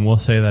guys. And we'll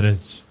say that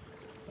it's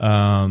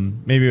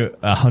maybe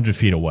 100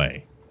 feet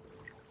away.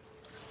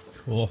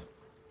 Cool.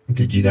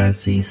 Did you guys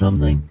see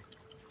something?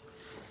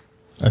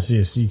 I see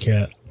a sea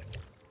cat.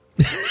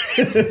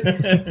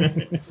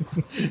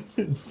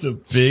 It's a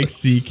big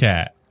sea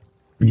cat.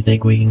 You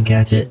think we can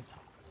catch it?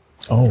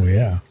 Oh,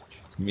 yeah.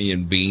 Me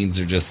and Beans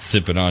are just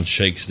sipping on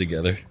shakes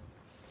together.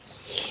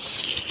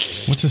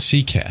 What's a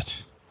sea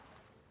cat?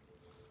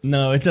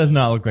 No, it does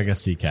not look like a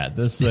sea cat.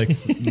 This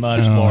looks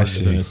much I larger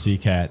see. than a sea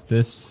cat.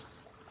 This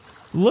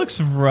looks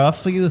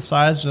roughly the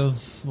size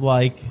of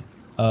like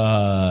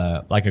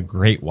a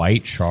great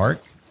white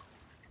shark,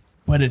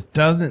 but it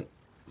doesn't.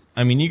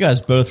 I mean, you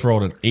guys both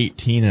rolled an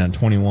 18 and a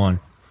 21.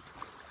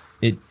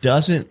 It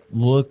doesn't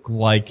look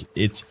like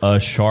it's a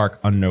shark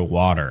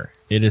underwater.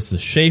 It is the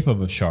shape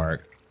of a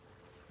shark,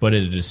 but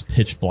it is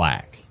pitch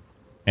black,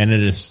 and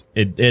it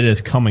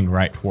is coming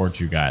right towards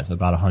you guys,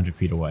 about 100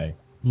 feet away.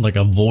 Like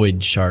a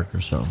void shark or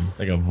something.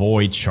 Like a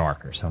void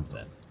shark or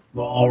something.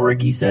 Well,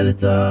 Ulrich, you said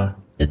it's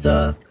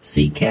a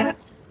sea cat.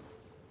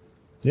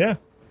 Yeah.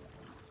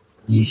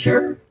 You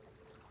sure?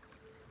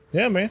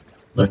 Yeah, man.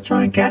 Let's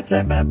try and catch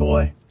that bad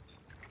boy.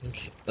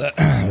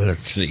 Let's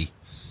see.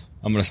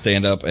 I'm gonna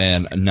stand up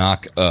and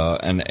knock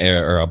an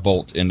air or a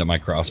bolt into my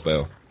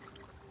crossbow,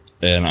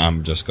 and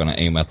I'm just gonna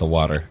aim at the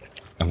water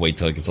and wait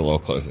till it gets a little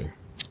closer.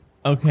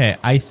 Okay,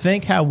 I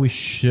think how we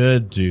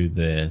should do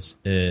this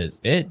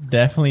is it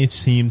definitely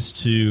seems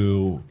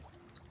to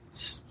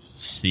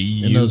see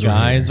It you knows we're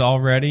guys here.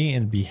 already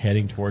and be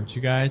heading towards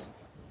you guys.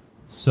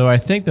 So I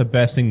think the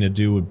best thing to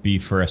do would be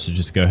for us to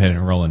just go ahead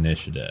and roll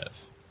initiative.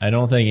 I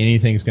don't think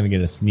anything's going to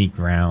get a sneak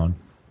round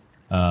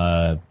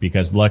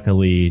because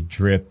luckily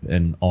Drip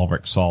and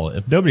Ulrich saw it.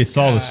 If nobody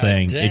saw this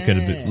thing, it could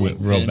have been went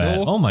real bad.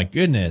 Kendall. Oh my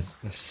goodness.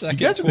 You Second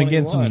guys have been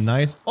getting some 21.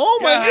 nice... Oh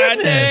my God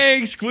goodness.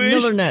 dang, Squish!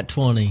 Another nat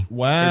 20.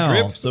 Wow.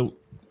 Drip. So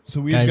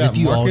we've Guys, got if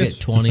you all Marcus,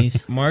 get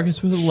 20s,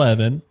 Marcus with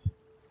 11,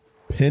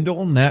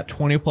 Pendle, nat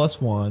 20 plus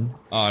 1.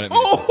 Oh, I didn't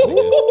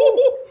mean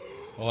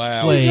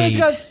wow. Wait. You guys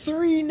got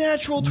 3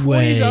 natural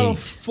 20s out of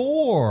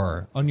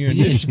 4 on your You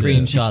need to initiative.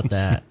 screenshot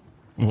that.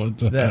 What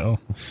the hell?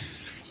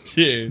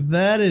 Dude.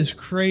 That is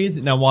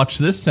crazy. Now watch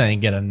this thing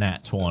get a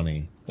nat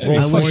 20. That'd be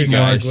Roll fuck 20s you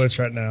on our guys. glitch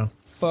right now.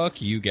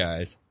 Fuck you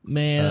guys.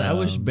 Man, I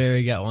wish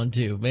Barry got one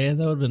too. Man,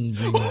 that would have been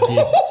ridiculous.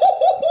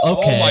 Oh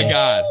Okay. my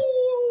god.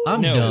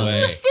 I'm No done.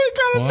 way. This thing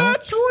got a nat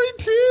What?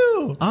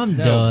 22. I'm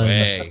No done.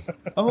 way.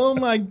 Oh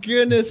my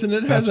goodness. And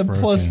it has a That's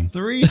plus broken.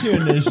 3 to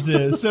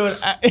initiative. So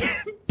it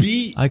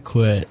beat I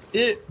quit.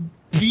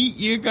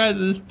 you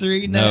guys'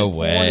 3 nat No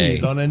way.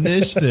 20s on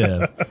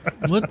initiative.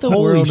 What the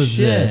Holy world is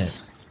shit.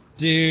 this?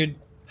 Dude,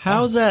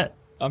 How's that?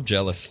 I'm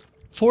jealous.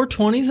 4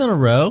 20s in a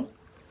row?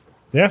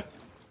 Yeah.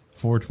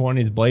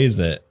 420s blaze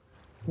it.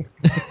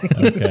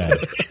 Okay.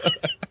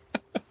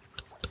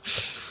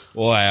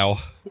 Wow.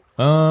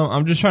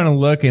 I'm just trying to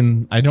look,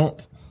 and I don't.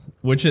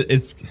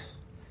 It's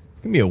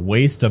gonna be a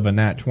waste of a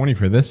nat 20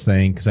 for this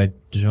thing because I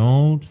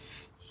don't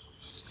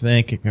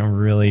think it can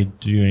really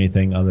do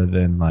anything other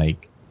than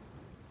like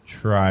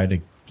try to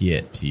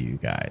get to you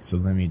guys. So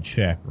let me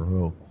check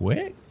real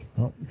quick.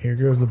 Oh, here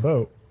goes the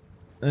boat.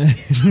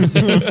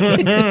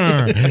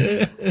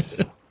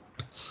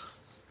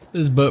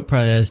 This boat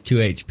probably has 2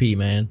 HP,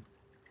 man.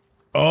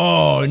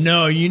 Oh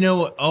no! You know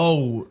what?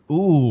 Oh,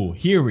 ooh!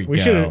 Here we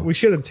go. We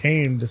should have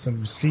tamed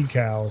some sea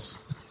cows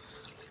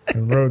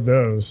and rode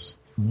those.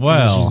 Just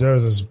Well, use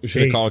those as We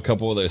should have bait. called a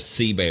couple of those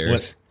sea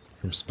bears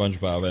from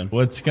SpongeBob in.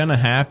 what's gonna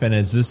happen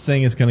is this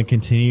thing is gonna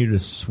continue to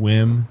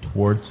swim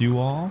towards you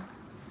all,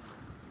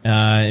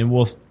 and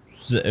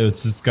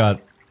it's just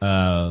got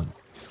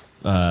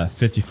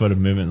 50 foot of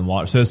movement in the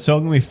water, so it's still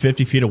gonna be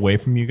 50 feet away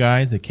from you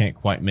guys. It can't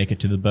quite make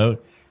it to the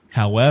boat.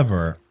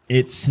 However,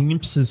 it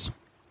seems to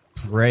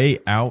spray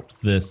out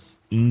this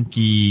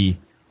inky.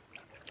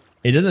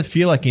 It doesn't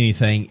feel like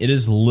anything. It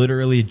is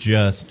literally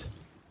just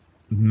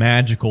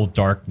magical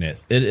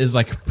darkness. It is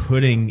like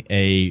putting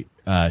a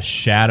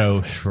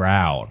shadow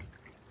shroud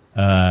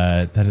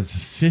that is a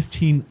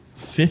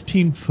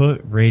 15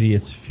 foot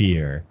radius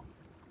sphere.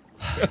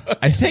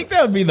 I think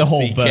that would be the whole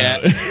Sea boat.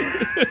 cat.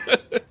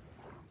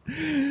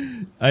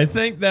 I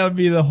think that would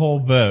be the whole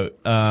boat.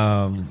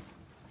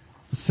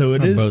 So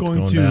it Our is boat's going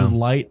going to down.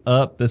 light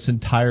up this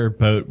entire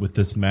boat with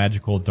this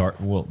magical dark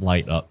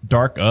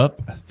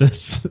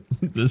this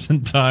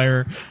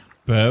entire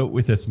boat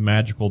with this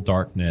magical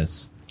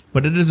darkness.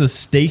 But it is a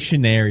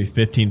stationary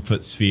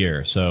 15-foot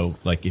sphere. So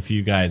like if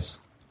you guys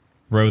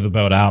row the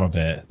boat out of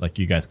it, like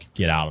you guys could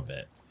get out of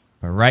it.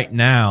 But right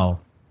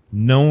now,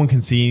 no one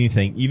can see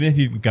anything. Even if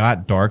you've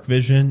got dark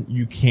vision,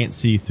 you can't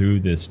see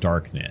through this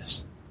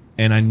darkness.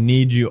 And I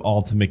need you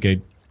all to make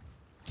a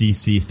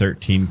DC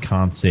 13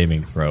 con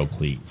saving throw,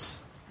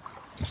 please.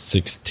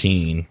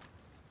 16.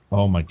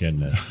 Oh my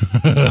goodness.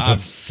 I'm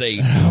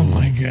safe. Oh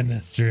my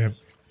goodness, Drip.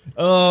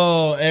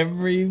 Oh,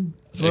 everybody.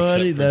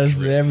 Except for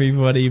That's Drip.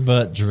 everybody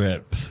but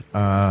Drip.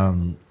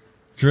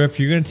 Drip,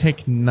 you're going to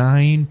take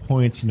 9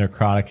 points of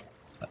necrotic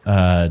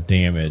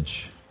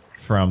damage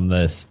from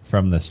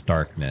this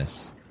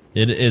darkness.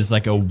 It is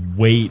like a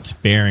weight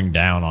bearing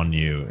down on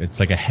you. It's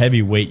like a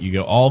heavy weight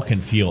you all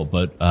can feel,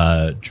 but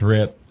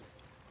Drip,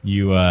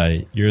 you're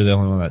the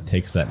only one that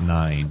takes that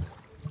 9.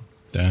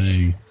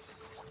 Dang.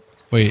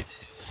 Wait,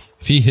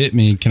 if he hit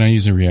me, can I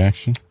use a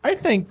reaction? I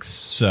think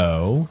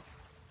so.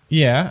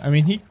 Yeah, I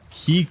mean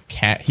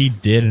he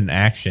did an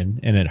action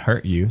and it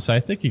hurt you, so I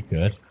think he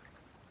could.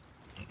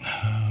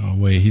 Oh,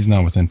 wait, he's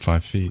not within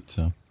 5 feet,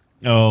 so.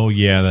 Oh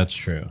yeah, that's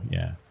true.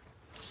 Yeah,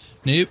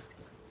 Nope.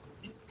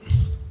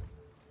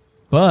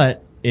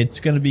 but it's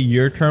gonna be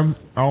your turn,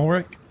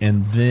 Ulrich,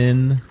 and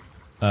then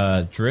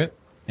Drip,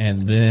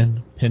 and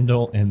then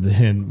Pendle, and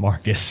then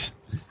Marcus.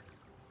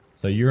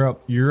 So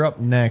you're up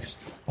next,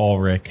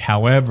 Ulrich.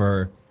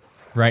 However,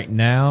 right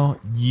now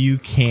you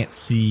can't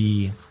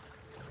see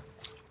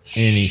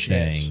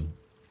anything. Shit.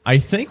 I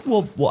think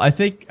we'll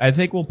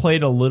play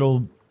it a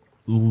little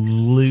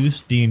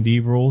loose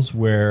D&D rules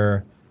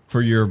where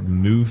for your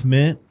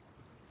movement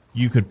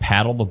you could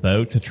paddle the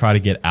boat to try to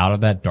get out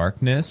of that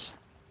darkness,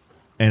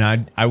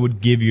 and I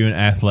would give you an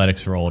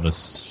athletics roll to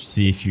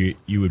see if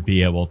you would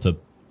be able to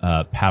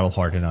paddle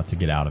hard enough to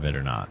get out of it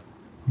or not.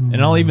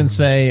 And I'll even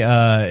say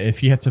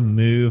if you have to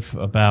move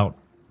about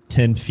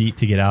 10 feet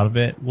to get out of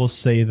it, we'll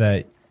say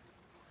that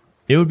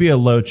it would be a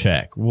low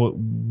check.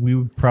 We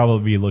would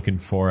probably be looking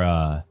for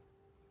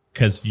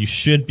because you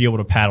should be able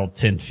to paddle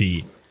 10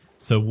 feet.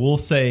 So we'll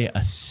say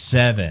a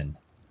 7.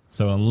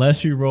 So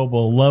unless you roll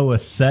below a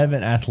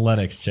 7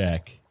 athletics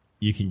check,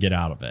 you can get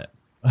out of it.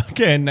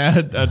 Okay, now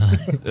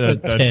a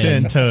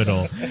 10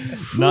 total.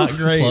 Not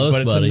great, Close,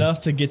 but it's buddy.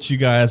 enough to get you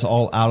guys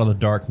all out of the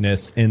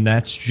darkness, and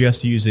that's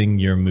just using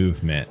your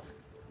movement.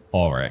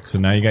 Ulrich. So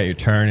now you got your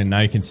turn, and now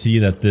you can see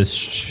that this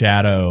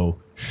shadow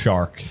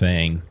shark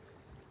thing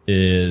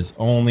is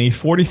only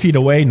 40 feet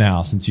away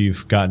now since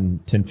you've gotten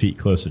 10 feet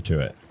closer to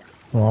it.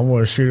 Well, I'm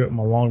going to shoot it with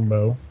my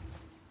longbow.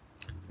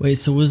 Wait,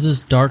 so was this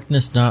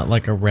darkness not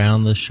like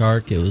around the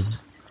shark? It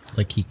was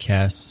Like he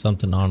cast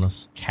something on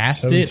us.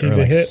 Cast it 17 or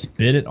to like hit.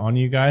 spit it on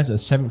you guys? A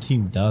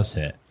 17 does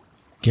hit.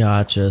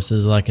 Gotcha. So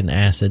it's like an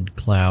acid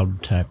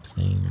cloud type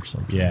thing or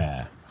something.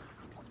 Yeah.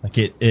 Like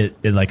it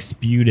like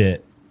spewed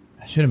it.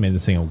 I should have made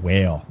this thing a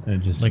whale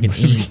and it just Like an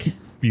ink.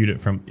 spewed it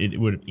from it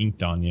would have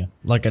inked on you.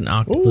 Like an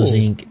octopus Ooh.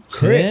 ink.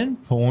 10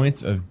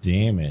 points of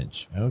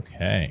damage.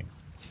 Okay.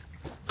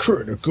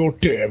 Critical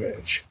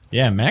damage.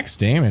 Yeah, max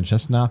damage.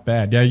 That's not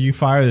bad. Yeah, you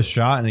fire the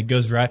shot and it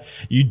goes right.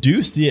 You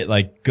do see it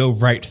like go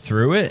right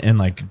through it and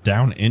like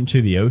down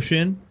into the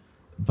ocean.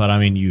 But I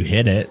mean, you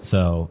hit it,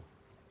 so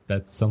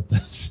that's something.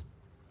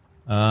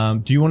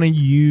 Do you want to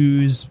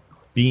use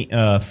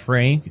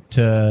Frank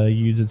to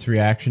use its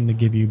reaction to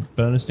give you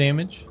bonus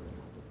damage?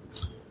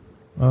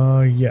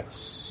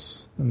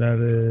 Yes. And that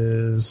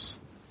is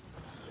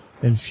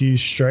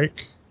Infused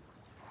Strike.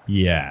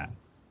 Yeah.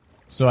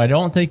 So I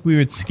don't think we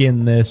would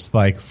skin this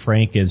like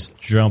Frank is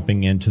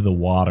jumping into the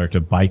water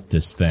to bite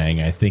this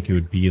thing. I think it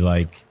would be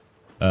like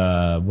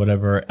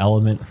whatever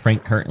element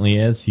Frank currently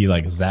is. He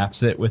like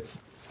zaps it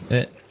with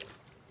it.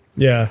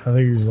 Yeah, I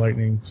think he's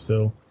lightning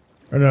still.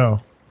 Or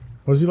no.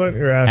 Was he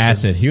lightning or acid?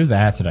 Acid. He was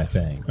acid, I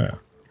think. Yeah.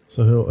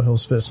 So he'll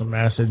spit some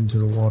acid into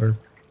the water.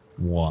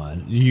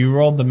 1. You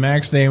rolled the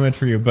max damage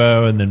for your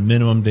bow and then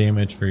minimum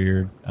damage for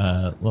your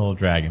little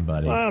dragon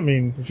buddy. Well, I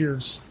mean, if you're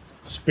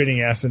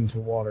spitting acid into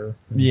water.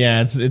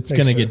 Yeah, it's going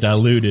to get sense.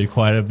 diluted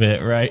quite a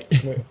bit, right?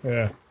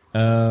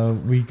 Yeah.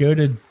 We go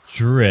to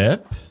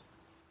Drip.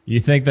 You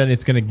think that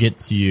it's going to get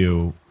to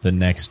you the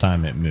next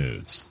time it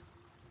moves?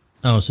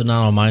 Oh, so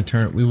not on my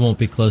turn. We won't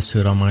be close to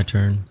it on my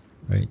turn,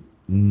 right?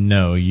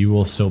 No, you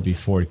will still be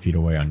 40 feet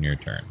away on your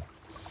turn.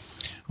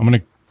 I'm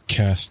going to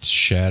cast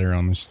Shatter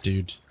on this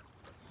dude.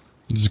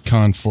 This is a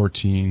con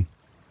 14.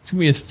 It's going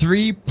to be a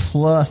 3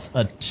 plus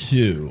a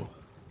 2.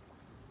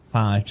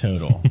 5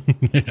 total.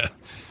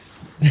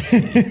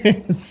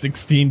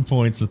 16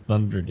 points of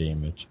thunder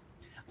damage.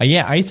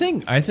 Yeah, I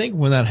think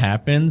when that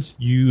happens,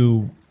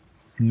 you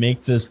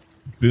make this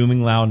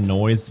booming loud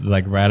noise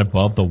like right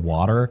above the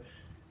water.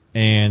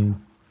 And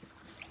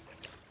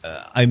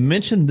I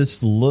mentioned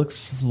this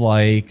looks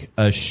like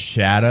a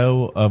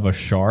shadow of a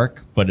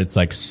shark, but it's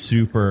like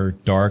super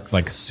dark,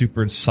 like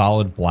super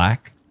solid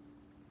black.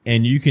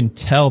 And you can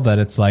tell that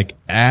it's like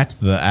at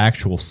the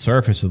actual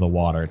surface of the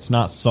water. It's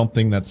not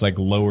something that's like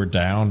lower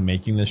down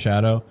making the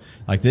shadow.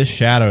 Like this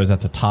shadow is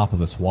at the top of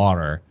this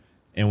water.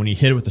 And when you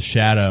hit it with the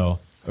shadow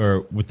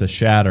or with the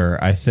shatter,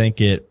 I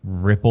think it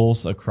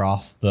ripples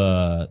across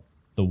the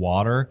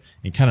water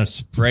and kind of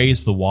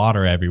sprays the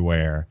water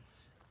everywhere.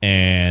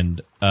 And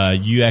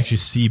you actually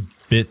see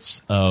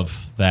bits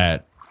of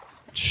that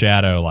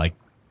shadow like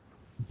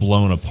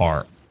blown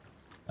apart.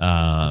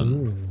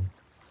 But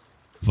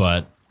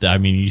I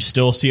mean, you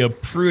still see a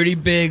pretty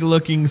big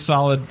looking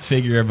solid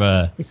figure of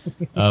a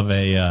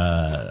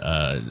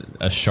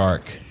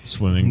shark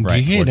swimming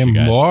right Get towards you him,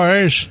 guys.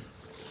 boys.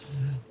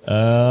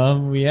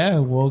 Yeah,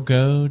 we'll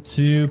go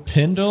to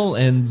Pendle,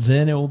 and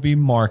then it will be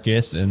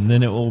Marcus, and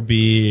then it will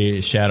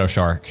be Shadow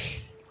Shark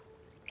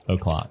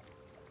o'clock.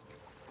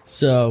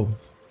 So,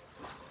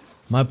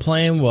 my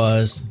plan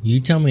was,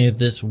 you tell me if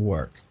this will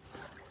work.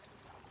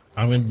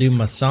 I'm going to do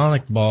my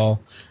Sonic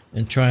Ball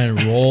and try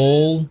and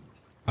roll,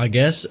 I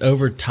guess,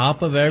 over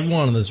top of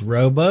everyone on this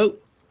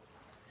rowboat.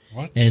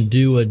 What? And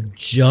do a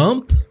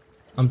jump.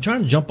 I'm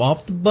trying to jump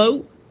off the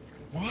boat.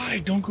 Why?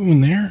 Don't go in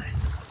there.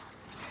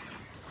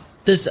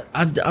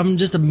 I'm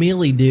just a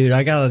melee dude.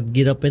 I got to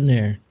get up in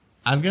there.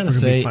 I've got to We're gonna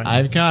be say, fine.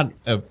 I've got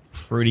a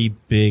pretty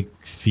big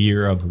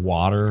fear of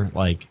water,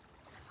 like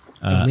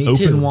Me open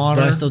too,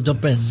 water. but I still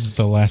jump in.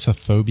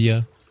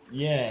 Thalassophobia.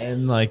 Yeah,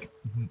 and like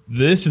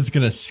this is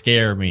gonna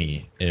scare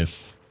me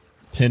if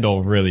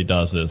Pendle really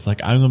does this.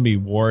 Like I'm gonna be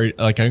worried.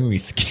 Like I'm gonna be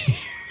scared.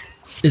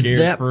 Is scared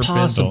that for Pendle.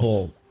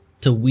 possible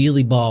to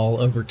wheelie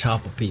ball over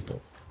top of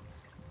people?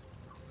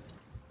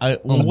 Well,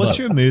 On a what's boat.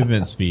 your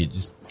movement speed?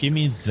 Just give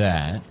me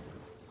that.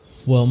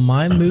 Well,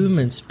 my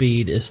movement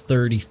speed is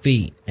 30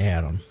 feet,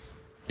 Adam.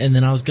 And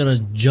then I was going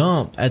to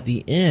jump at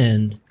the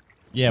end.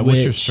 Yeah, what's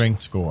your Which-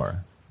 strength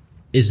score?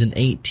 Is an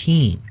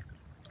 18.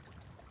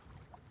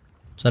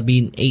 So I'd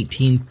be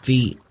 18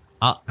 feet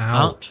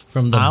out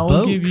from the I'll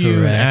boat, give you an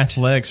correct?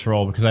 athletics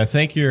roll because I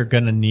think you're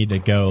gonna need to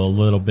go a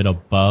little bit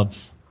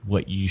above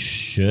what you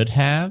should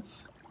have.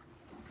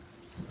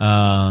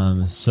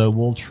 So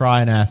we'll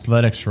try an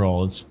athletics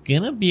roll. It's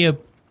gonna be a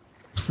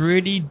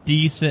pretty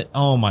decent.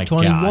 Oh my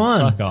 21.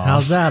 god! Fuck off.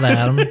 How's that,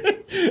 Adam?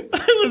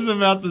 I was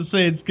about to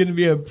say it's gonna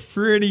be a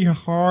pretty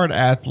hard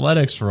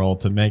athletics roll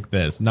to make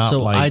this. Not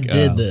So like I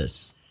did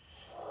this.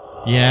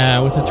 Yeah,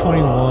 with a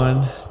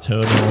 21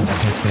 total, I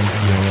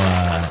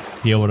think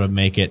you'll be able to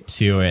make it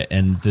to it.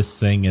 And this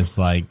thing is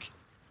like,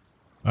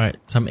 All right.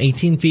 So I'm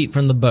 18 feet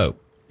from the boat.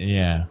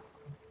 yeah,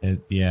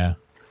 yeah.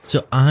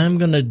 So I'm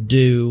going to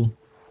do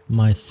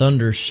my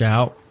Thunder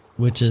Shout,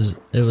 which is,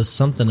 it was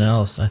something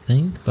else, I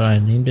think, but I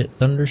named it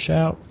Thunder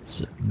Shout.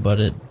 But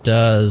it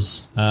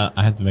does, I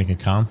have to make a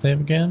con save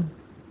again.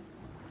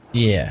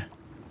 yeah.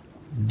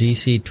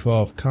 DC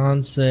 12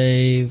 con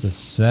save. It's a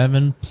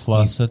 7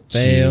 plus You a 2,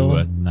 fail.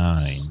 a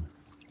 9.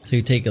 So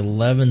you take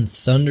 11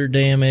 thunder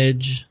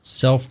damage,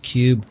 self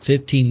cube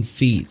 15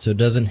 feet, so it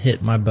doesn't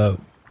hit my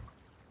boat.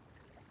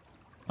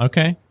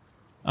 Okay.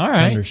 All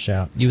right. Thunder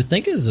shout. You would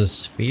think it's a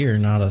sphere,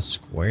 not a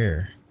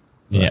square.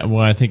 Yeah,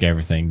 well, I think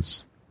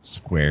everything's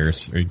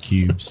squares or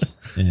cubes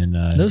in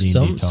No, D&D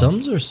some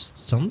talk. are spheres.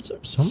 Some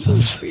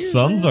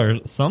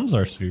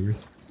are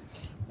spheres.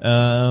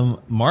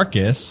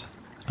 Marcus.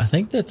 I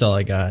think that's all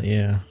I got.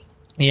 Yeah.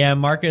 Yeah,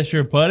 Marcus,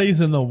 your buddy's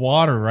in the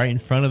water right in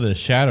front of the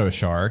shadow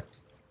shark.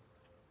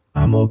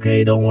 I'm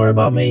okay. Don't worry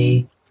about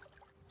me.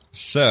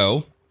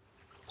 So,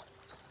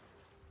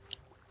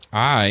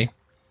 I'm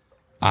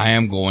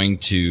going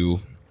to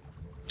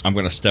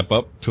step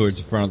up towards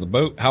the front of the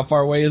boat. How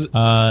far away is it?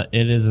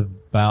 It is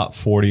about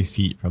 40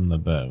 feet from the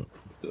boat.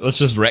 Let's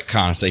just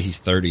retcon and say he's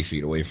 30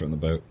 feet away from the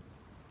boat.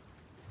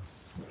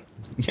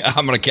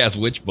 I'm going to cast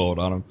Witch Bolt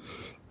on him.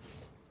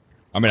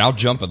 I mean, I'll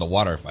jump in the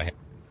water if I have.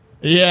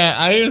 Yeah,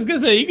 I was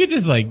gonna say you could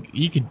just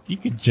you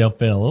could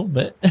jump in a little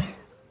bit.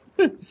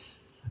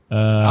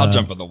 I'll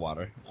jump in the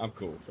water. I'm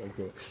cool.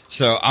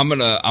 So I'm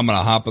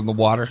gonna hop in the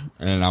water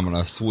and I'm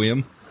gonna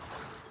swim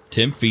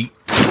 10 feet,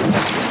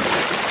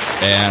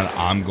 and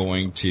I'm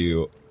going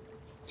to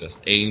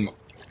just aim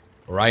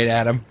right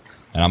at him,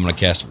 and I'm gonna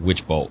cast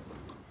Witch Bolt.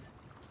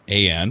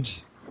 And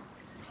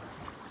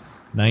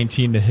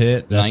 19 to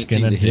hit. That's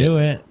 19 gonna to do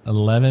it.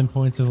 11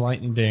 points of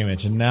lightning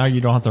damage, and now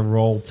you don't have to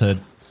roll to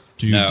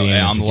do No,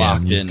 damage. I'm again.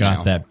 locked You've in got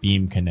now. that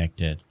beam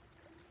connected.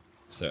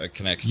 so it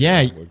connects.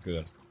 Yeah. We're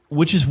good.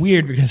 Which is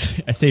weird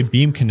because I say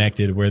beam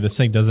connected where this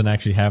thing doesn't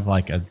actually have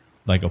like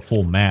a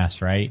full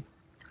mass, right?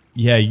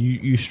 Yeah,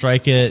 you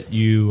strike it,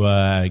 you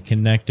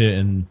connect it,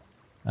 and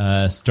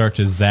start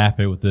to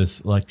zap it with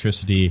this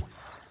electricity.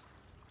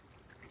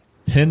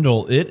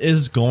 Pendle, it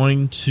is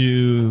going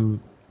to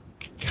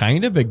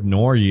kind of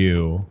ignore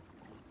you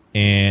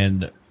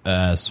and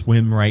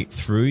swim right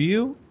through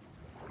you.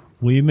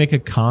 Will you make a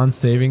con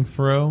saving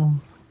throw?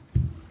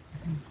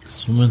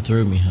 Swimming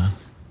through me, huh?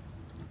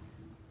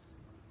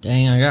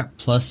 Dang, I got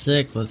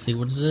 +6. Let's see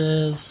what it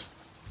is.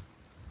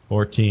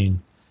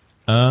 14.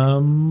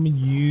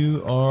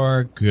 You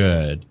are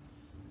good.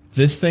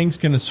 This thing's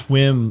gonna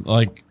swim,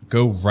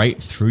 go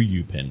right through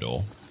you,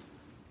 Pendle.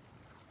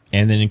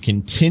 And then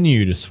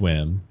continue to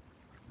swim.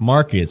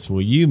 Marcus,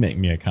 will you make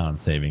me a con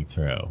saving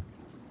throw?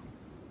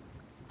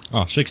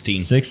 Oh,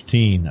 16.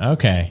 16.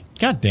 Okay.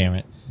 God damn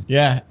it.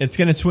 Yeah, it's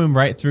gonna swim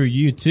right through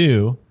you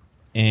too.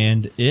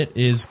 And it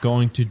is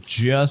going to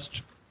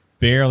just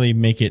barely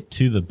make it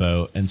to the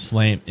boat and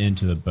slam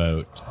into the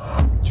boat.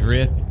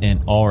 Drip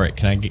and Ulrich,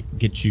 can I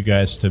get you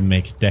guys to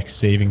make dex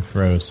saving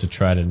throws to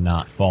try to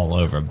not fall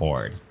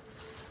overboard?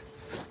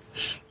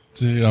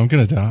 Dude, I'm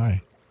gonna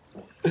die.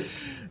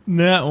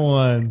 That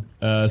one,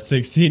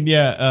 16.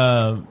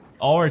 Yeah,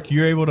 Ulrich,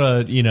 you're able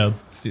to,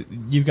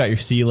 you've got your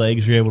sea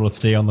legs, you're able to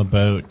stay on the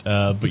boat,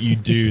 but you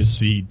do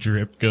see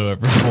Drip go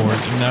overboard,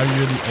 and now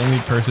you're the only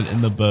person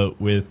in the boat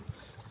with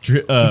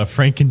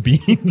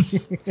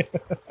Frankenbeans.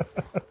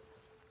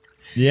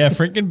 Yeah,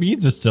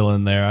 Frankenbeans are still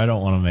in there. I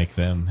don't want to make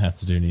them have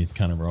to do any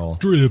kind of roll.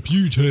 Drip,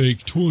 you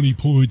take 20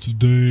 points of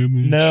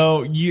damage.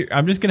 No,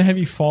 I'm just gonna have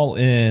you fall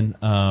in.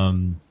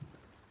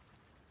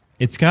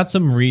 It's got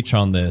some reach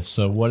on this,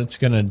 so what it's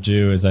gonna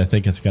do is I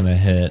think it's gonna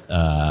hit.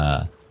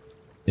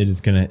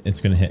 It's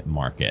gonna hit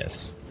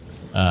Marcus.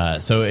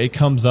 So it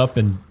comes up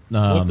and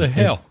What the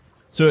hell?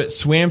 So it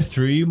swam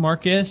through you,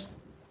 Marcus,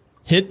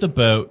 hit the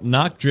boat,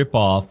 knocked Drip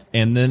off,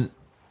 and then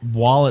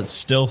while it's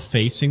still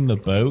facing the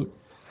boat,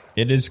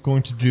 it is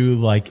going to do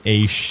like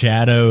a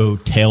shadow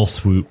tail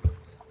swoop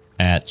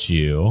at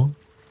you.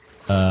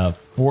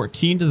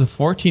 14. Does a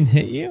 14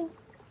 hit you?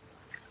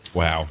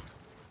 Wow.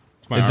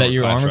 Is that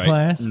your armor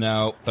class?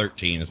 No,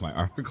 13 is my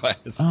armor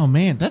class. Oh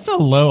man, that's a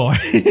low.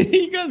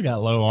 You guys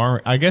got low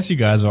armor. I guess you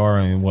guys are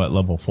in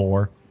level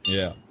 4?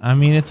 Yeah. I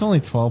mean, it's only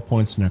 12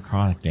 points of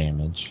necrotic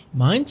damage.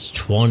 Mine's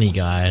 20,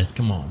 guys.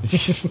 Come on.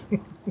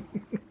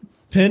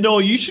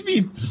 Pendle, you should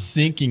be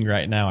sinking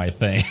right now, I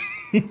think.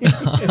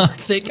 I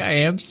think I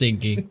am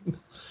sinking.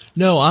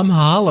 No, I'm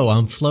hollow.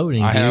 I'm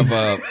floating. I dude.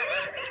 have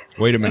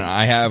wait a minute.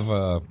 I have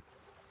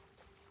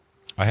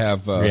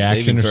Reaction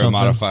saving or throw something?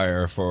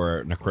 modifier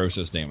for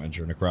necrosis damage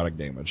or necrotic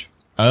damage.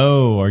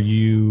 Oh, are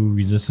you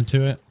resistant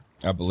to it?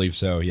 I believe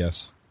so,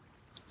 yes.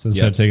 So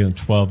instead of Yep. taking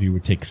 12, you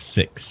would take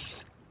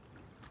 6.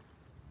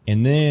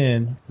 And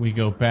then we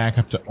go back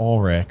up to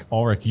Ulrich.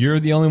 Ulrich,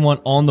 you're the only one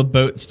on the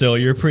boat still.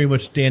 You're pretty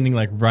much standing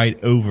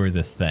right over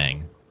this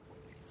thing.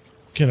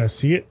 Can I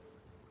see it?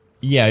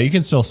 Yeah, you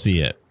can still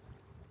see it.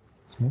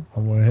 I'm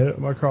going to hit it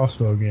with my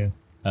crossbow again.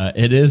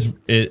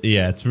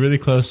 It's really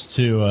close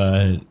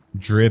to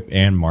Drip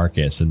and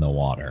Marcus in the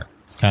water.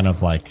 It's kind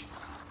of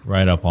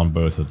right up on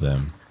both of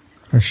them.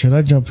 Or should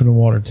I jump in the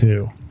water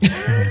too?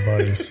 My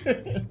buddies.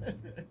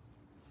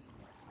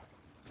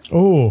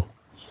 Oh,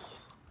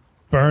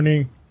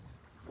 burning.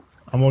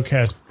 I'm going to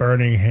cast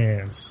Burning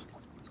Hands.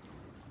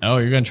 Oh,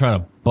 you're going to try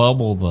to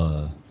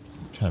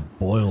try to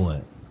boil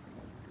it.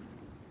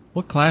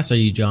 What class are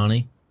you,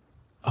 Johnny?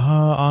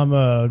 I'm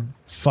a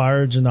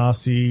Fire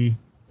Genasi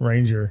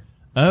Ranger.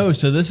 Oh,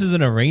 so this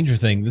isn't a ranger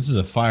thing. This is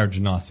a fire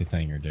genasi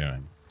thing you're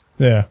doing.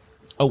 Yeah.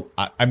 Oh,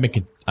 I make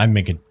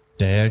a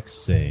dex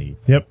save.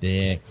 Yep.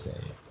 Dex save.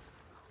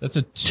 That's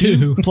a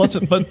 2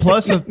 plus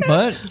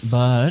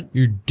but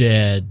You're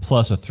dead.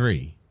 plus a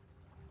 3.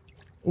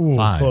 Ooh,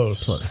 5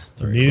 close. plus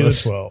 3. Needed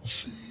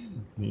Close.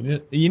 a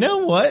 12. You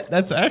know what?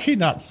 That's actually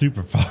not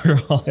super far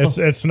off.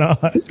 It's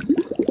not.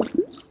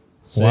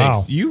 6.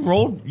 Wow.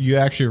 You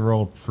actually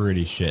rolled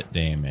pretty shit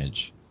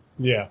damage.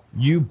 Yeah.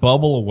 You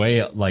bubble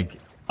away like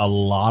a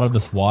lot of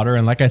this water,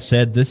 and like I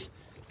said, this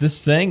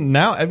thing,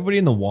 now everybody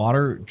in the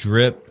water,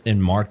 Drip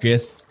and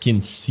Marcus,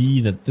 can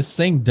see that this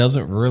thing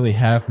doesn't really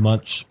have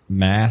much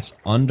mass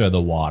under the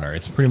water.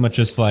 It's pretty much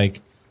just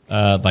like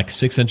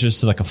 6 inches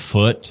to like a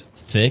foot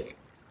thick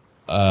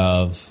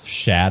of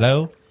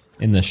shadow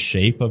in the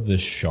shape of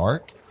this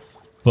shark,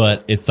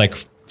 but it's like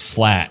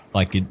flat,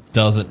 like it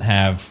doesn't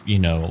have,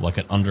 like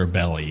an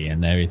underbelly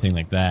and everything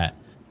like that.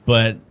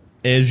 But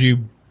as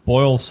you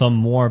boil some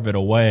more of it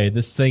away,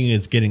 this thing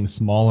is getting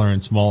smaller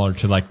and smaller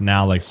to like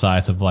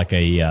size of like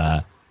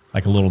a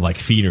little like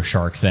feeder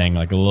shark thing,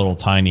 like a little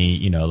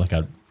tiny, like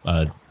a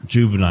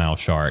juvenile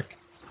shark.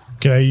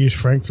 Can I use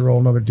Frank to roll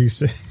another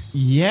D6?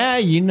 Yeah,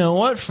 you know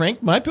what?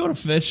 Frank might be able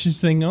to finish this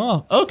thing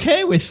off.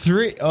 Okay, with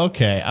 3.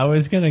 Okay, I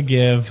was gonna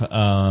give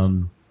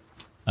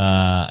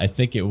I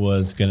think it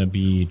was gonna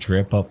be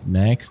Drip up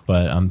next,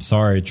 but I'm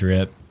sorry,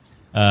 Drip.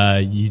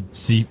 You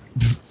see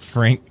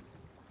Frank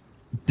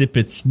dip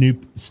its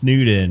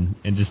snoot in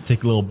and just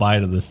take a little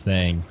bite of this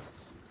thing.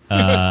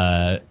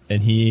 And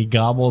he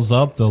gobbles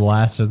up the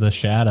last of the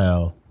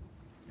shadow.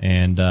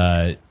 And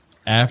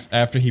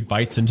after he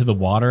bites into the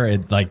water,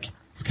 it like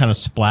kind of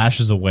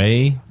splashes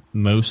away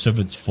most of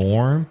its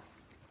form.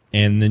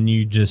 And then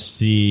you just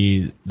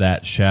see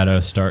that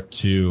shadow start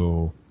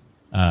to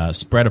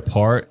spread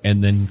apart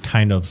and then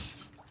kind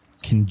of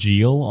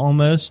congeal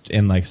almost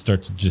and like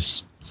start to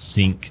just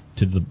sink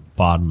to the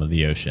bottom of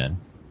the ocean.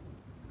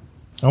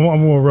 I'm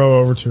going to row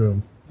over to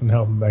him and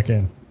help him back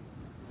in.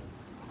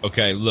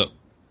 Okay, look.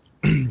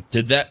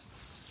 Did that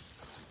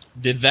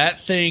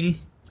thing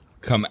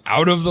come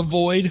out of the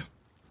void?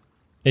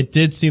 It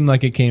did seem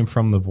like it came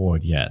from the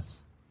void,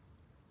 yes.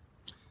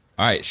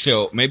 All right,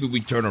 so maybe we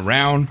turn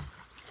around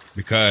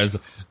because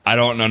I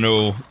don't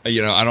know,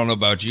 I don't know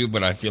about you,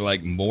 but I feel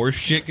like more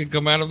shit could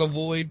come out of the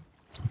void.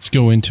 Let's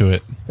go into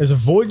it. Is the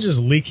void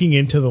just leaking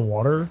into the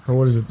water, or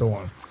what is it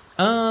doing?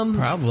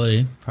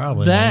 Probably.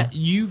 That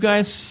you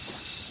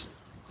guys,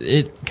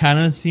 it kind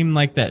of seemed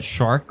like that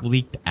shark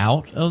leaked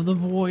out of the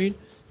void,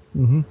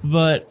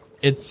 but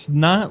it's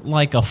not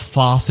like a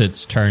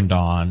faucet's turned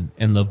on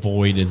and the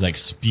void is like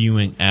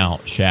spewing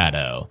out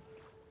shadow.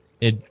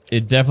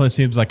 It definitely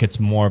seems like it's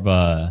more of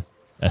a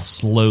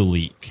slow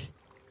leak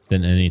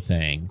than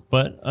anything,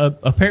 but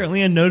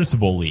apparently a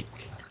noticeable leak.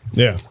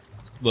 Yeah.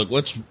 Look,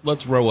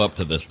 let's row up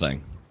to this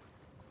thing,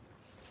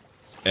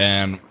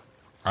 and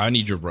I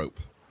need your rope.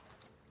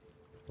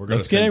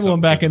 Let's get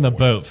everyone back in the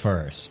boat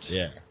first.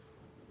 Yeah.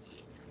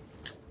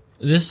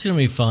 This is gonna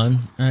be fun.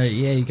 Yeah,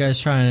 you guys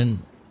try and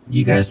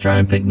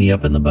pick me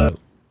up in the boat.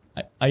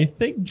 I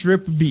think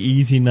Drip would be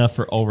easy enough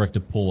for Ulrich to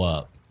pull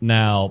up.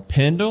 Now,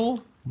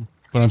 Pendle,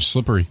 But I'm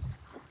slippery.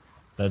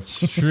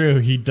 that's true.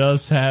 He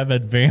does have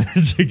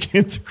advantage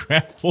against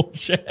grapple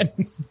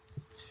checks.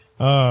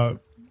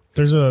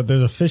 There's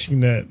a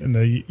fishing net in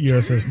the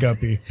USS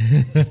Guppy.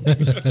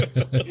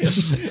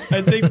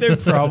 I think there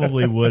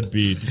probably would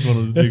be just one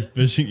of those big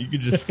fishing. You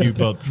could just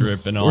scoop up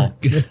Drip and all.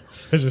 So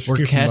just we're scoop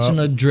him catching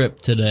up. a drip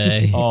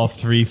today. All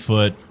 3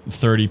 foot,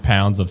 30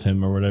 pounds of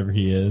him or whatever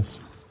he is.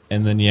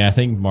 And then, I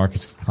think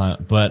Marcus could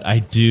climb. But I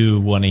do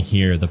want to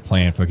hear the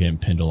plan for getting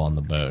Pendle on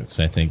the boat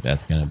because I think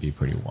that's going to be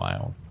pretty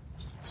wild.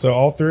 So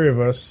all 3 of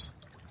us.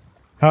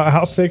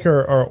 How thick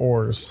are our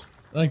oars?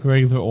 Like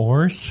regular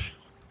oars?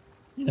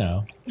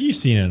 You've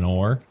seen an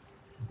oar.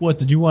 What,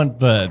 did you want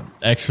the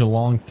extra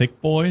long,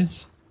 thick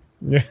boys?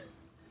 Yeah.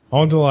 I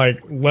want to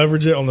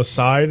leverage it on the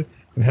side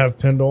and have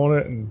Pendle on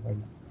it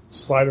and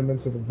slide him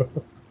into the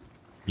boat.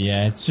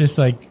 Yeah, it's just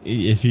like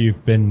if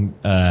you've been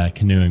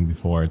canoeing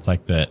before, it's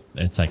like that.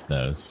 It's like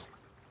those.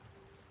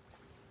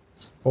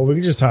 Well, we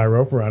could just tie a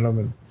rope around him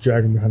and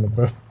drag him behind the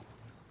boat.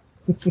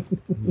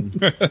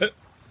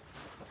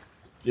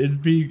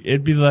 It'd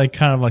be like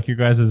kind of like your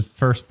guys'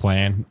 first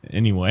plan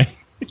anyway.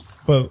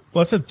 But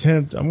I'm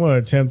going to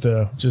attempt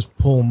to just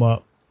pull him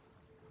up.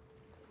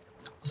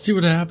 Let's see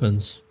what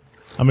happens.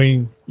 I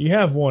mean, you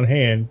have one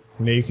hand,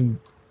 you can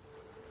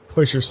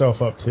push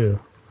yourself up too.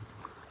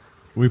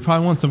 We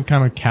probably want some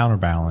kind of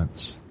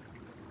counterbalance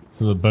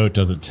so the boat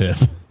doesn't tip.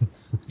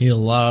 Need a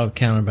lot of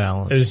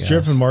counterbalance. Is guys.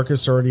 Drip and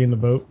Marcus already in the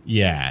boat?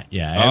 Yeah.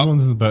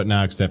 Everyone's in the boat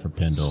now except for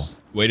Pendle.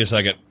 Wait a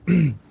second.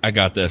 I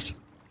got this.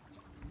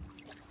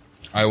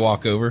 I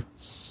walk over,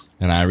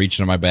 and I reach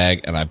into my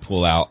bag, and I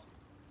pull out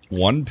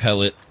 1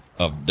 pellet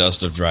of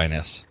Dust of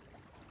Dryness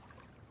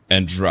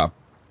and drop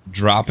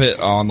it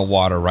on the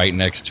water right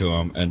next to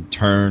him and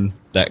turn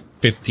that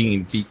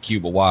 15 feet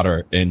cube of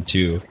water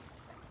into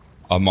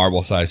a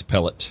marble-sized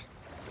pellet.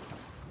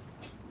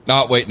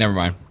 Oh, wait, never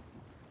mind.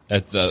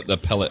 That's the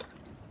pellet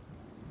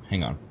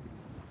Hang on.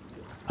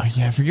 Oh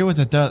yeah, I forget what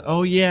that does.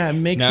 Oh yeah, it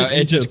makes No, it.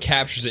 it just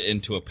captures it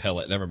into a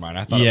pellet. Never mind.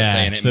 I thought it was Yeah,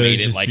 saying it so made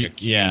it it just like be- a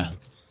cube. yeah.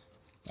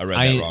 I read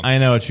that wrong. I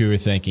know what you were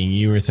thinking.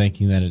 You were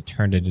thinking that it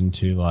turned it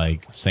into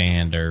like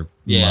sand or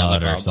Yeah,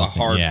 mud like or a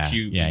something. hard yeah,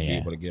 cube yeah, you'd be yeah.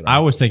 able to get I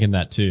on. was thinking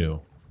that too.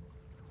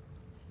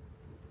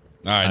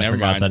 All right, I never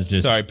forgot mind. that it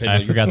just. Sorry, Pidgey.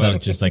 I forgot that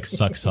it just like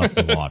sucks up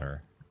the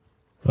water.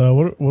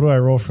 What do I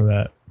roll for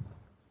that?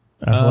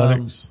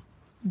 Athletics,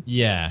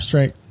 Yeah,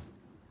 strength.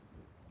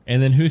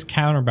 and then who's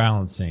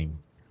counterbalancing?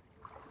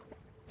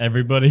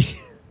 Everybody.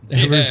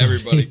 Yeah,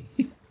 everybody.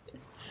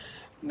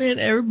 Man,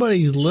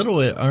 everybody's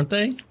little, aren't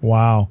they?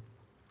 Wow.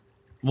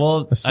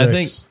 Well, A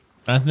six.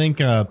 I think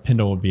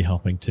Pindle would be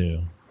helping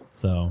too.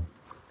 So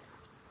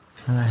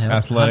How do I help?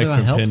 athletics How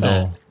do I for help Pindle.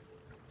 that?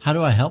 How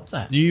do I help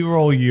that? You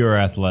roll your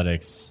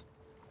athletics.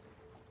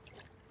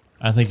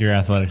 I think your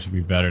athletics would be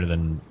better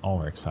than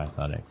Ulrich's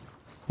athletics.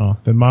 Oh,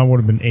 then mine would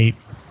have been 8.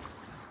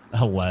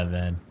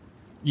 11.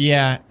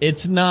 Yeah,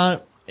 it's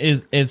not.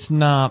 It's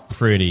not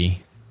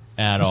pretty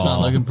at It's all.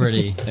 not looking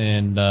pretty.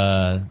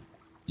 And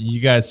you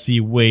guys see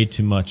way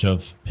too much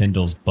of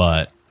Pindle's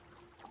butt.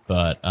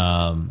 But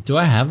Do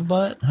I have a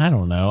butt? I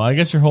don't know. I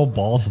guess your whole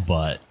ball's a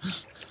butt.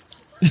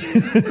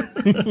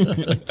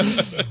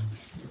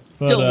 But,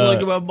 Don't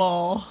look at my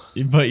ball.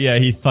 But yeah,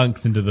 he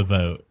thunks into the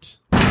boat.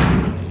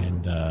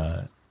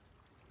 And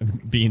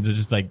Beans is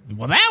just like,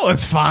 well, that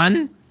was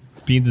fun.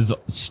 Beans is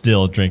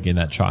still drinking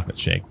that chocolate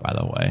shake, by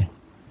the way.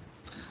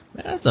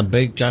 Man, that's a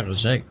big chocolate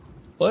shake.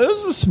 Well, it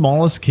was the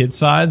smallest kid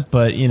size,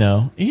 but, you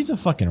know, he's a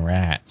fucking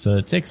rat, so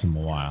it takes him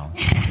a while.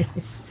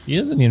 He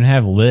doesn't even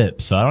have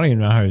lips, so I don't even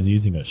know how he's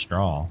using a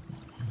straw.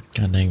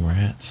 God dang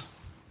rats.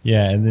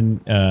 Yeah, and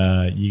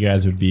then you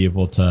guys would be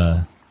able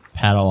to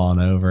paddle on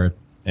over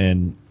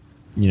and,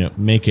 you know,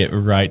 make it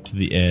right to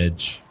the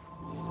edge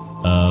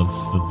of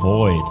the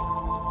void.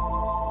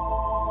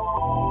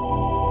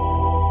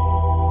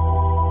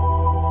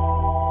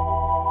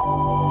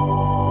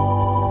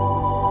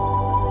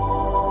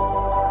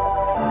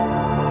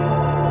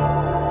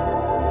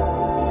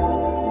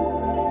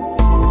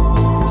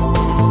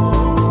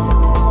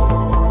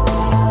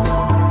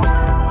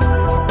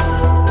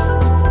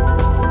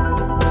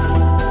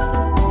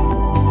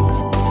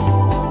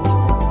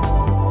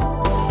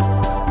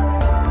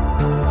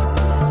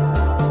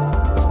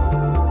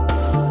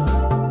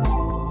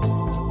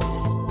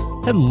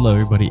 Hello,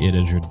 everybody. It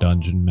is your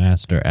Dungeon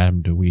Master,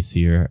 Adam DeWeese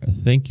here.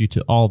 Thank you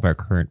to all of our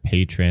current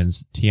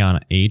patrons,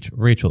 Tiana H.,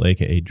 Rachel,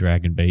 a.k.a.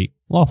 Dragonbait,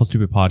 Lawful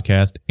Stupid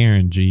Podcast,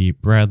 Aaron G.,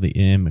 Bradley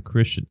M.,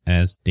 Christian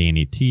S.,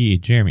 Danny T.,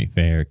 Jeremy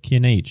Fair,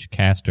 Ken H.,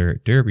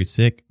 Caster, Derby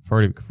Sick,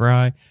 Farty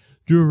McFry,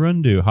 Drew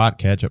Rundu, Hot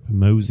Ketchup,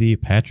 Mosey,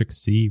 Patrick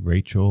C.,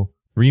 Rachel,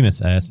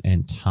 Remus S.,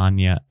 and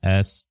Tanya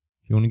S.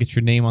 If you want to get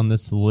your name on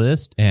this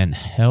list and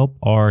help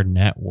our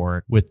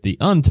network with the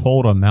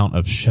untold amount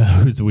of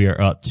shows we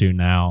are up to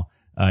now,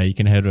 you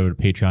can head over to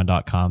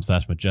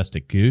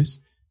patreon.com/majesticgoose.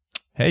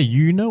 Hey,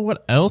 you know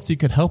what else you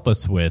could help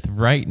us with?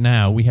 Right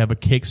now, we have a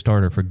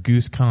Kickstarter for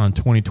GooseCon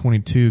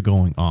 2022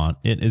 going on.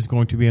 It is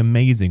going to be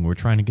amazing. We're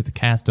trying to get the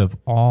cast of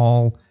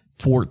all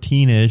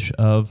 14-ish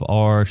of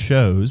our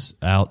shows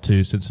out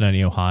to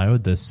Cincinnati, Ohio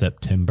this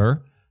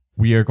September.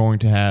 We are going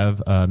to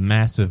have a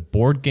massive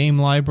board game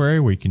library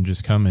where you can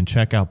just come and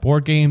check out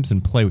board games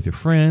and play with your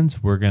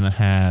friends. We're going to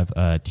have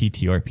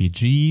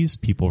TTRPGs,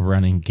 people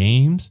running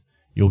games.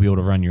 You'll be able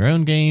to run your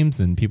own games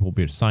and people will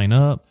be able to sign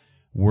up.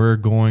 We're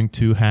going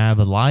to have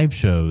live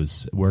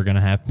shows. We're going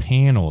to have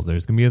panels.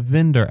 There's going to be a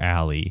vendor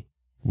alley.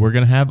 We're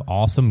going to have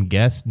awesome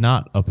guests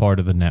not a part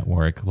of the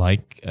network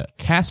like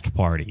Cast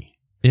Party.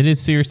 It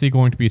is seriously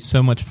going to be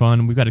so much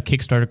fun. We've got a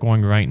Kickstarter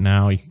going right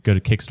now. You can go to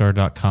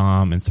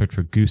Kickstarter.com and search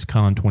for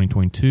GooseCon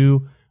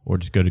 2022 or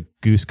just go to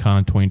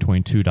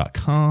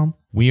GooseCon2022.com.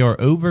 We are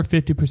over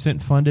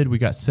 50% funded. We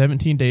got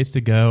 17 days to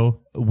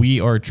go.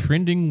 We are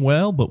trending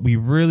well, but we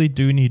really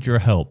do need your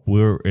help.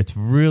 It's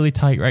really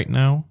tight right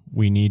now.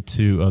 We need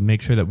to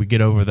make sure that we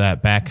get over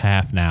that back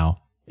half now.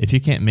 If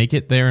you can't make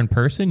it there in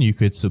person, you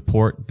could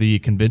support the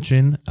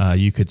convention.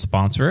 You could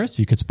sponsor us.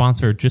 You could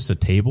sponsor just a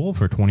table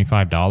for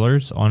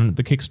 $25 on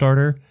the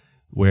Kickstarter,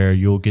 where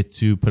you'll get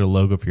to put a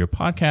logo for your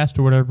podcast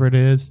or whatever it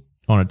is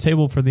on a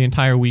table for the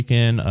entire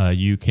weekend.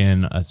 You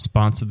can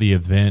sponsor the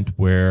event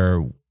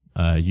where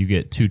you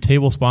get 2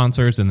 table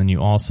sponsors, and then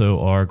you also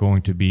are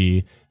going to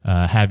be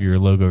have your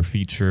logo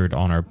featured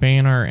on our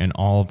banner and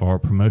all of our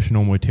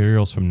promotional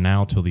materials from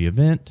now till the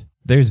event.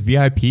 There's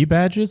VIP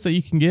badges that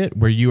you can get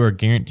where you are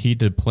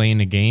guaranteed to play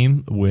in a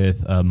game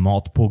with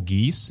multiple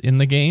geese in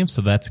the game,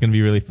 so that's going to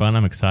be really fun.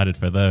 I'm excited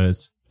for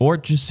those. Or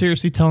just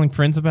seriously telling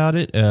friends about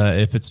it.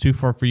 If it's too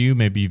far for you,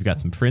 maybe you've got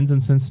some friends in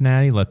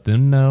Cincinnati, let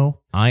them know.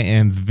 I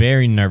am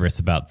very nervous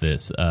about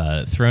this.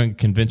 Throwing a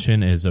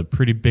convention is a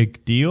pretty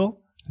big deal.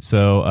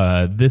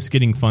 So this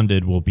getting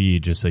funded will be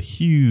just a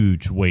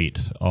huge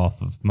weight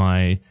off of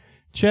my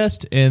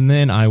chest, and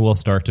then I will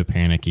start to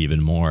panic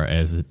even more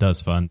as it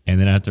does fund, and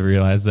then I have to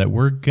realize that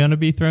we're going to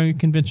be throwing a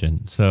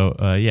convention. So,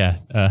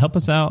 help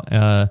us out.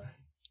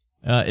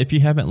 If you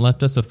haven't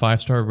left us a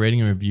 5-star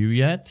rating and review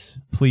yet,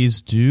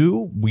 please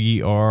do.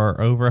 We are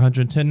over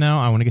 110 now.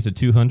 I want to get to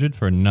 200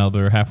 for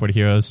another Halfway to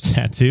Heroes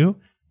tattoo.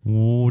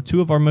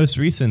 Two of our most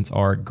recents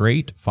are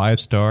great, 5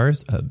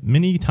 stars,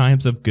 many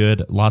times of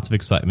good, lots of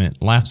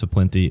excitement, laughs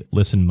aplenty,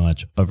 listen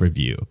much of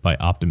review by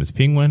Optimus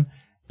Penguin,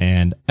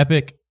 and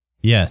Epic,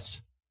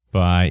 yes,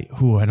 by,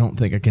 I don't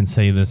think I can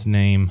say this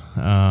name.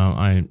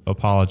 I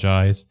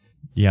apologize.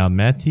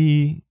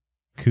 Yameti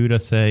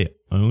Kudase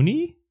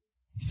Oni?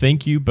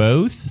 Thank you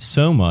both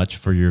so much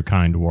for your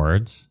kind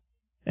words.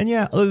 And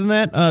yeah, other than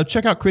that,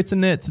 check out Crits and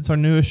Knits. It's our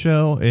newest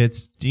show.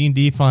 It's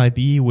D&D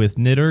 5e with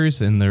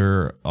knitters, and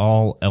they're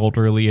all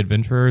elderly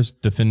adventurers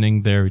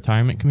defending their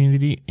retirement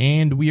community.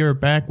 And we are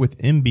back with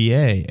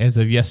MBA as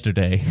of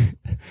yesterday.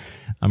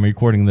 I'm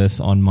recording this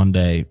on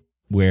Monday,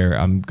 where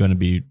I'm going to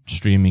be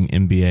streaming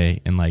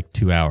MBA in like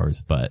 2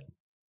 hours. But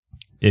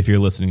if you're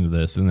listening to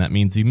this, then that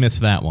means you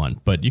missed that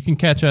one. But you can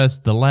catch us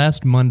the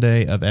last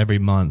Monday of every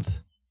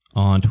month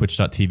on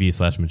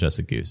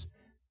twitch.tv/Majestic Goose.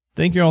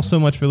 Thank you all so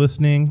much for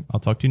listening. I'll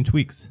talk to you in 2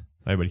 weeks.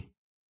 Bye, buddy.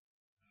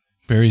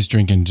 Barry's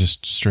drinking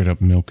just straight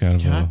up milk out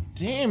of a...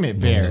 Damn it,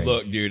 Barry.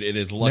 Look, dude, it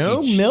is Lucky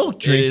No milk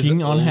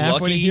drinking on Halfway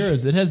to Lucky-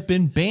 Heroes. It has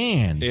been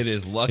banned. It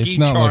is Lucky It's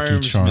not Charms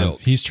Lucky Charms.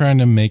 milk. He's trying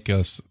to make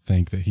us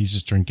think that he's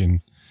just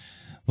drinking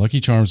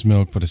Lucky Charms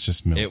milk, but it's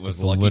just milk. It was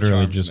It's Lucky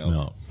literally Charms just milk.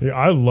 milk. Yeah,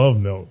 I love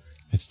milk.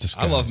 It's I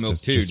disgusting. love milk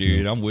too,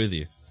 dude. I'm with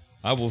you.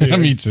 I will. Yeah,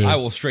 me too. I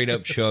will straight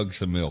up chug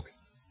some milk,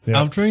 Yeah.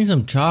 I'll drink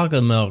some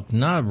chocolate milk,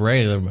 not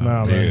regular milk.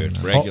 Nah, man. dude.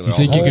 Regular. You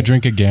think all you could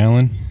drink a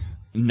gallon?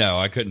 No,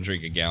 I couldn't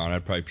drink a gallon.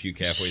 I'd probably puke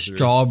halfway through.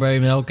 Strawberry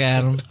milk,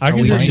 Adam. I can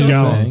Is that drink a still a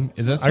gallon. thing?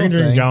 Is that I still can a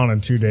drink a thing? gallon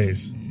in 2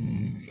 days.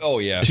 Oh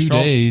yeah. 2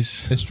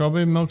 days. Is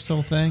strawberry milk still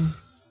a thing?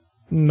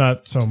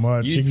 Not so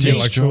much. You You, can think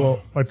get like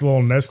the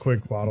little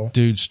Nesquik bottle.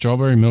 Dude,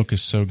 strawberry milk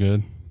is so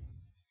good.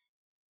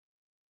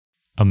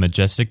 A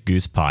Majestic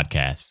Goose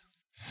podcast.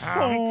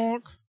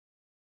 Honk.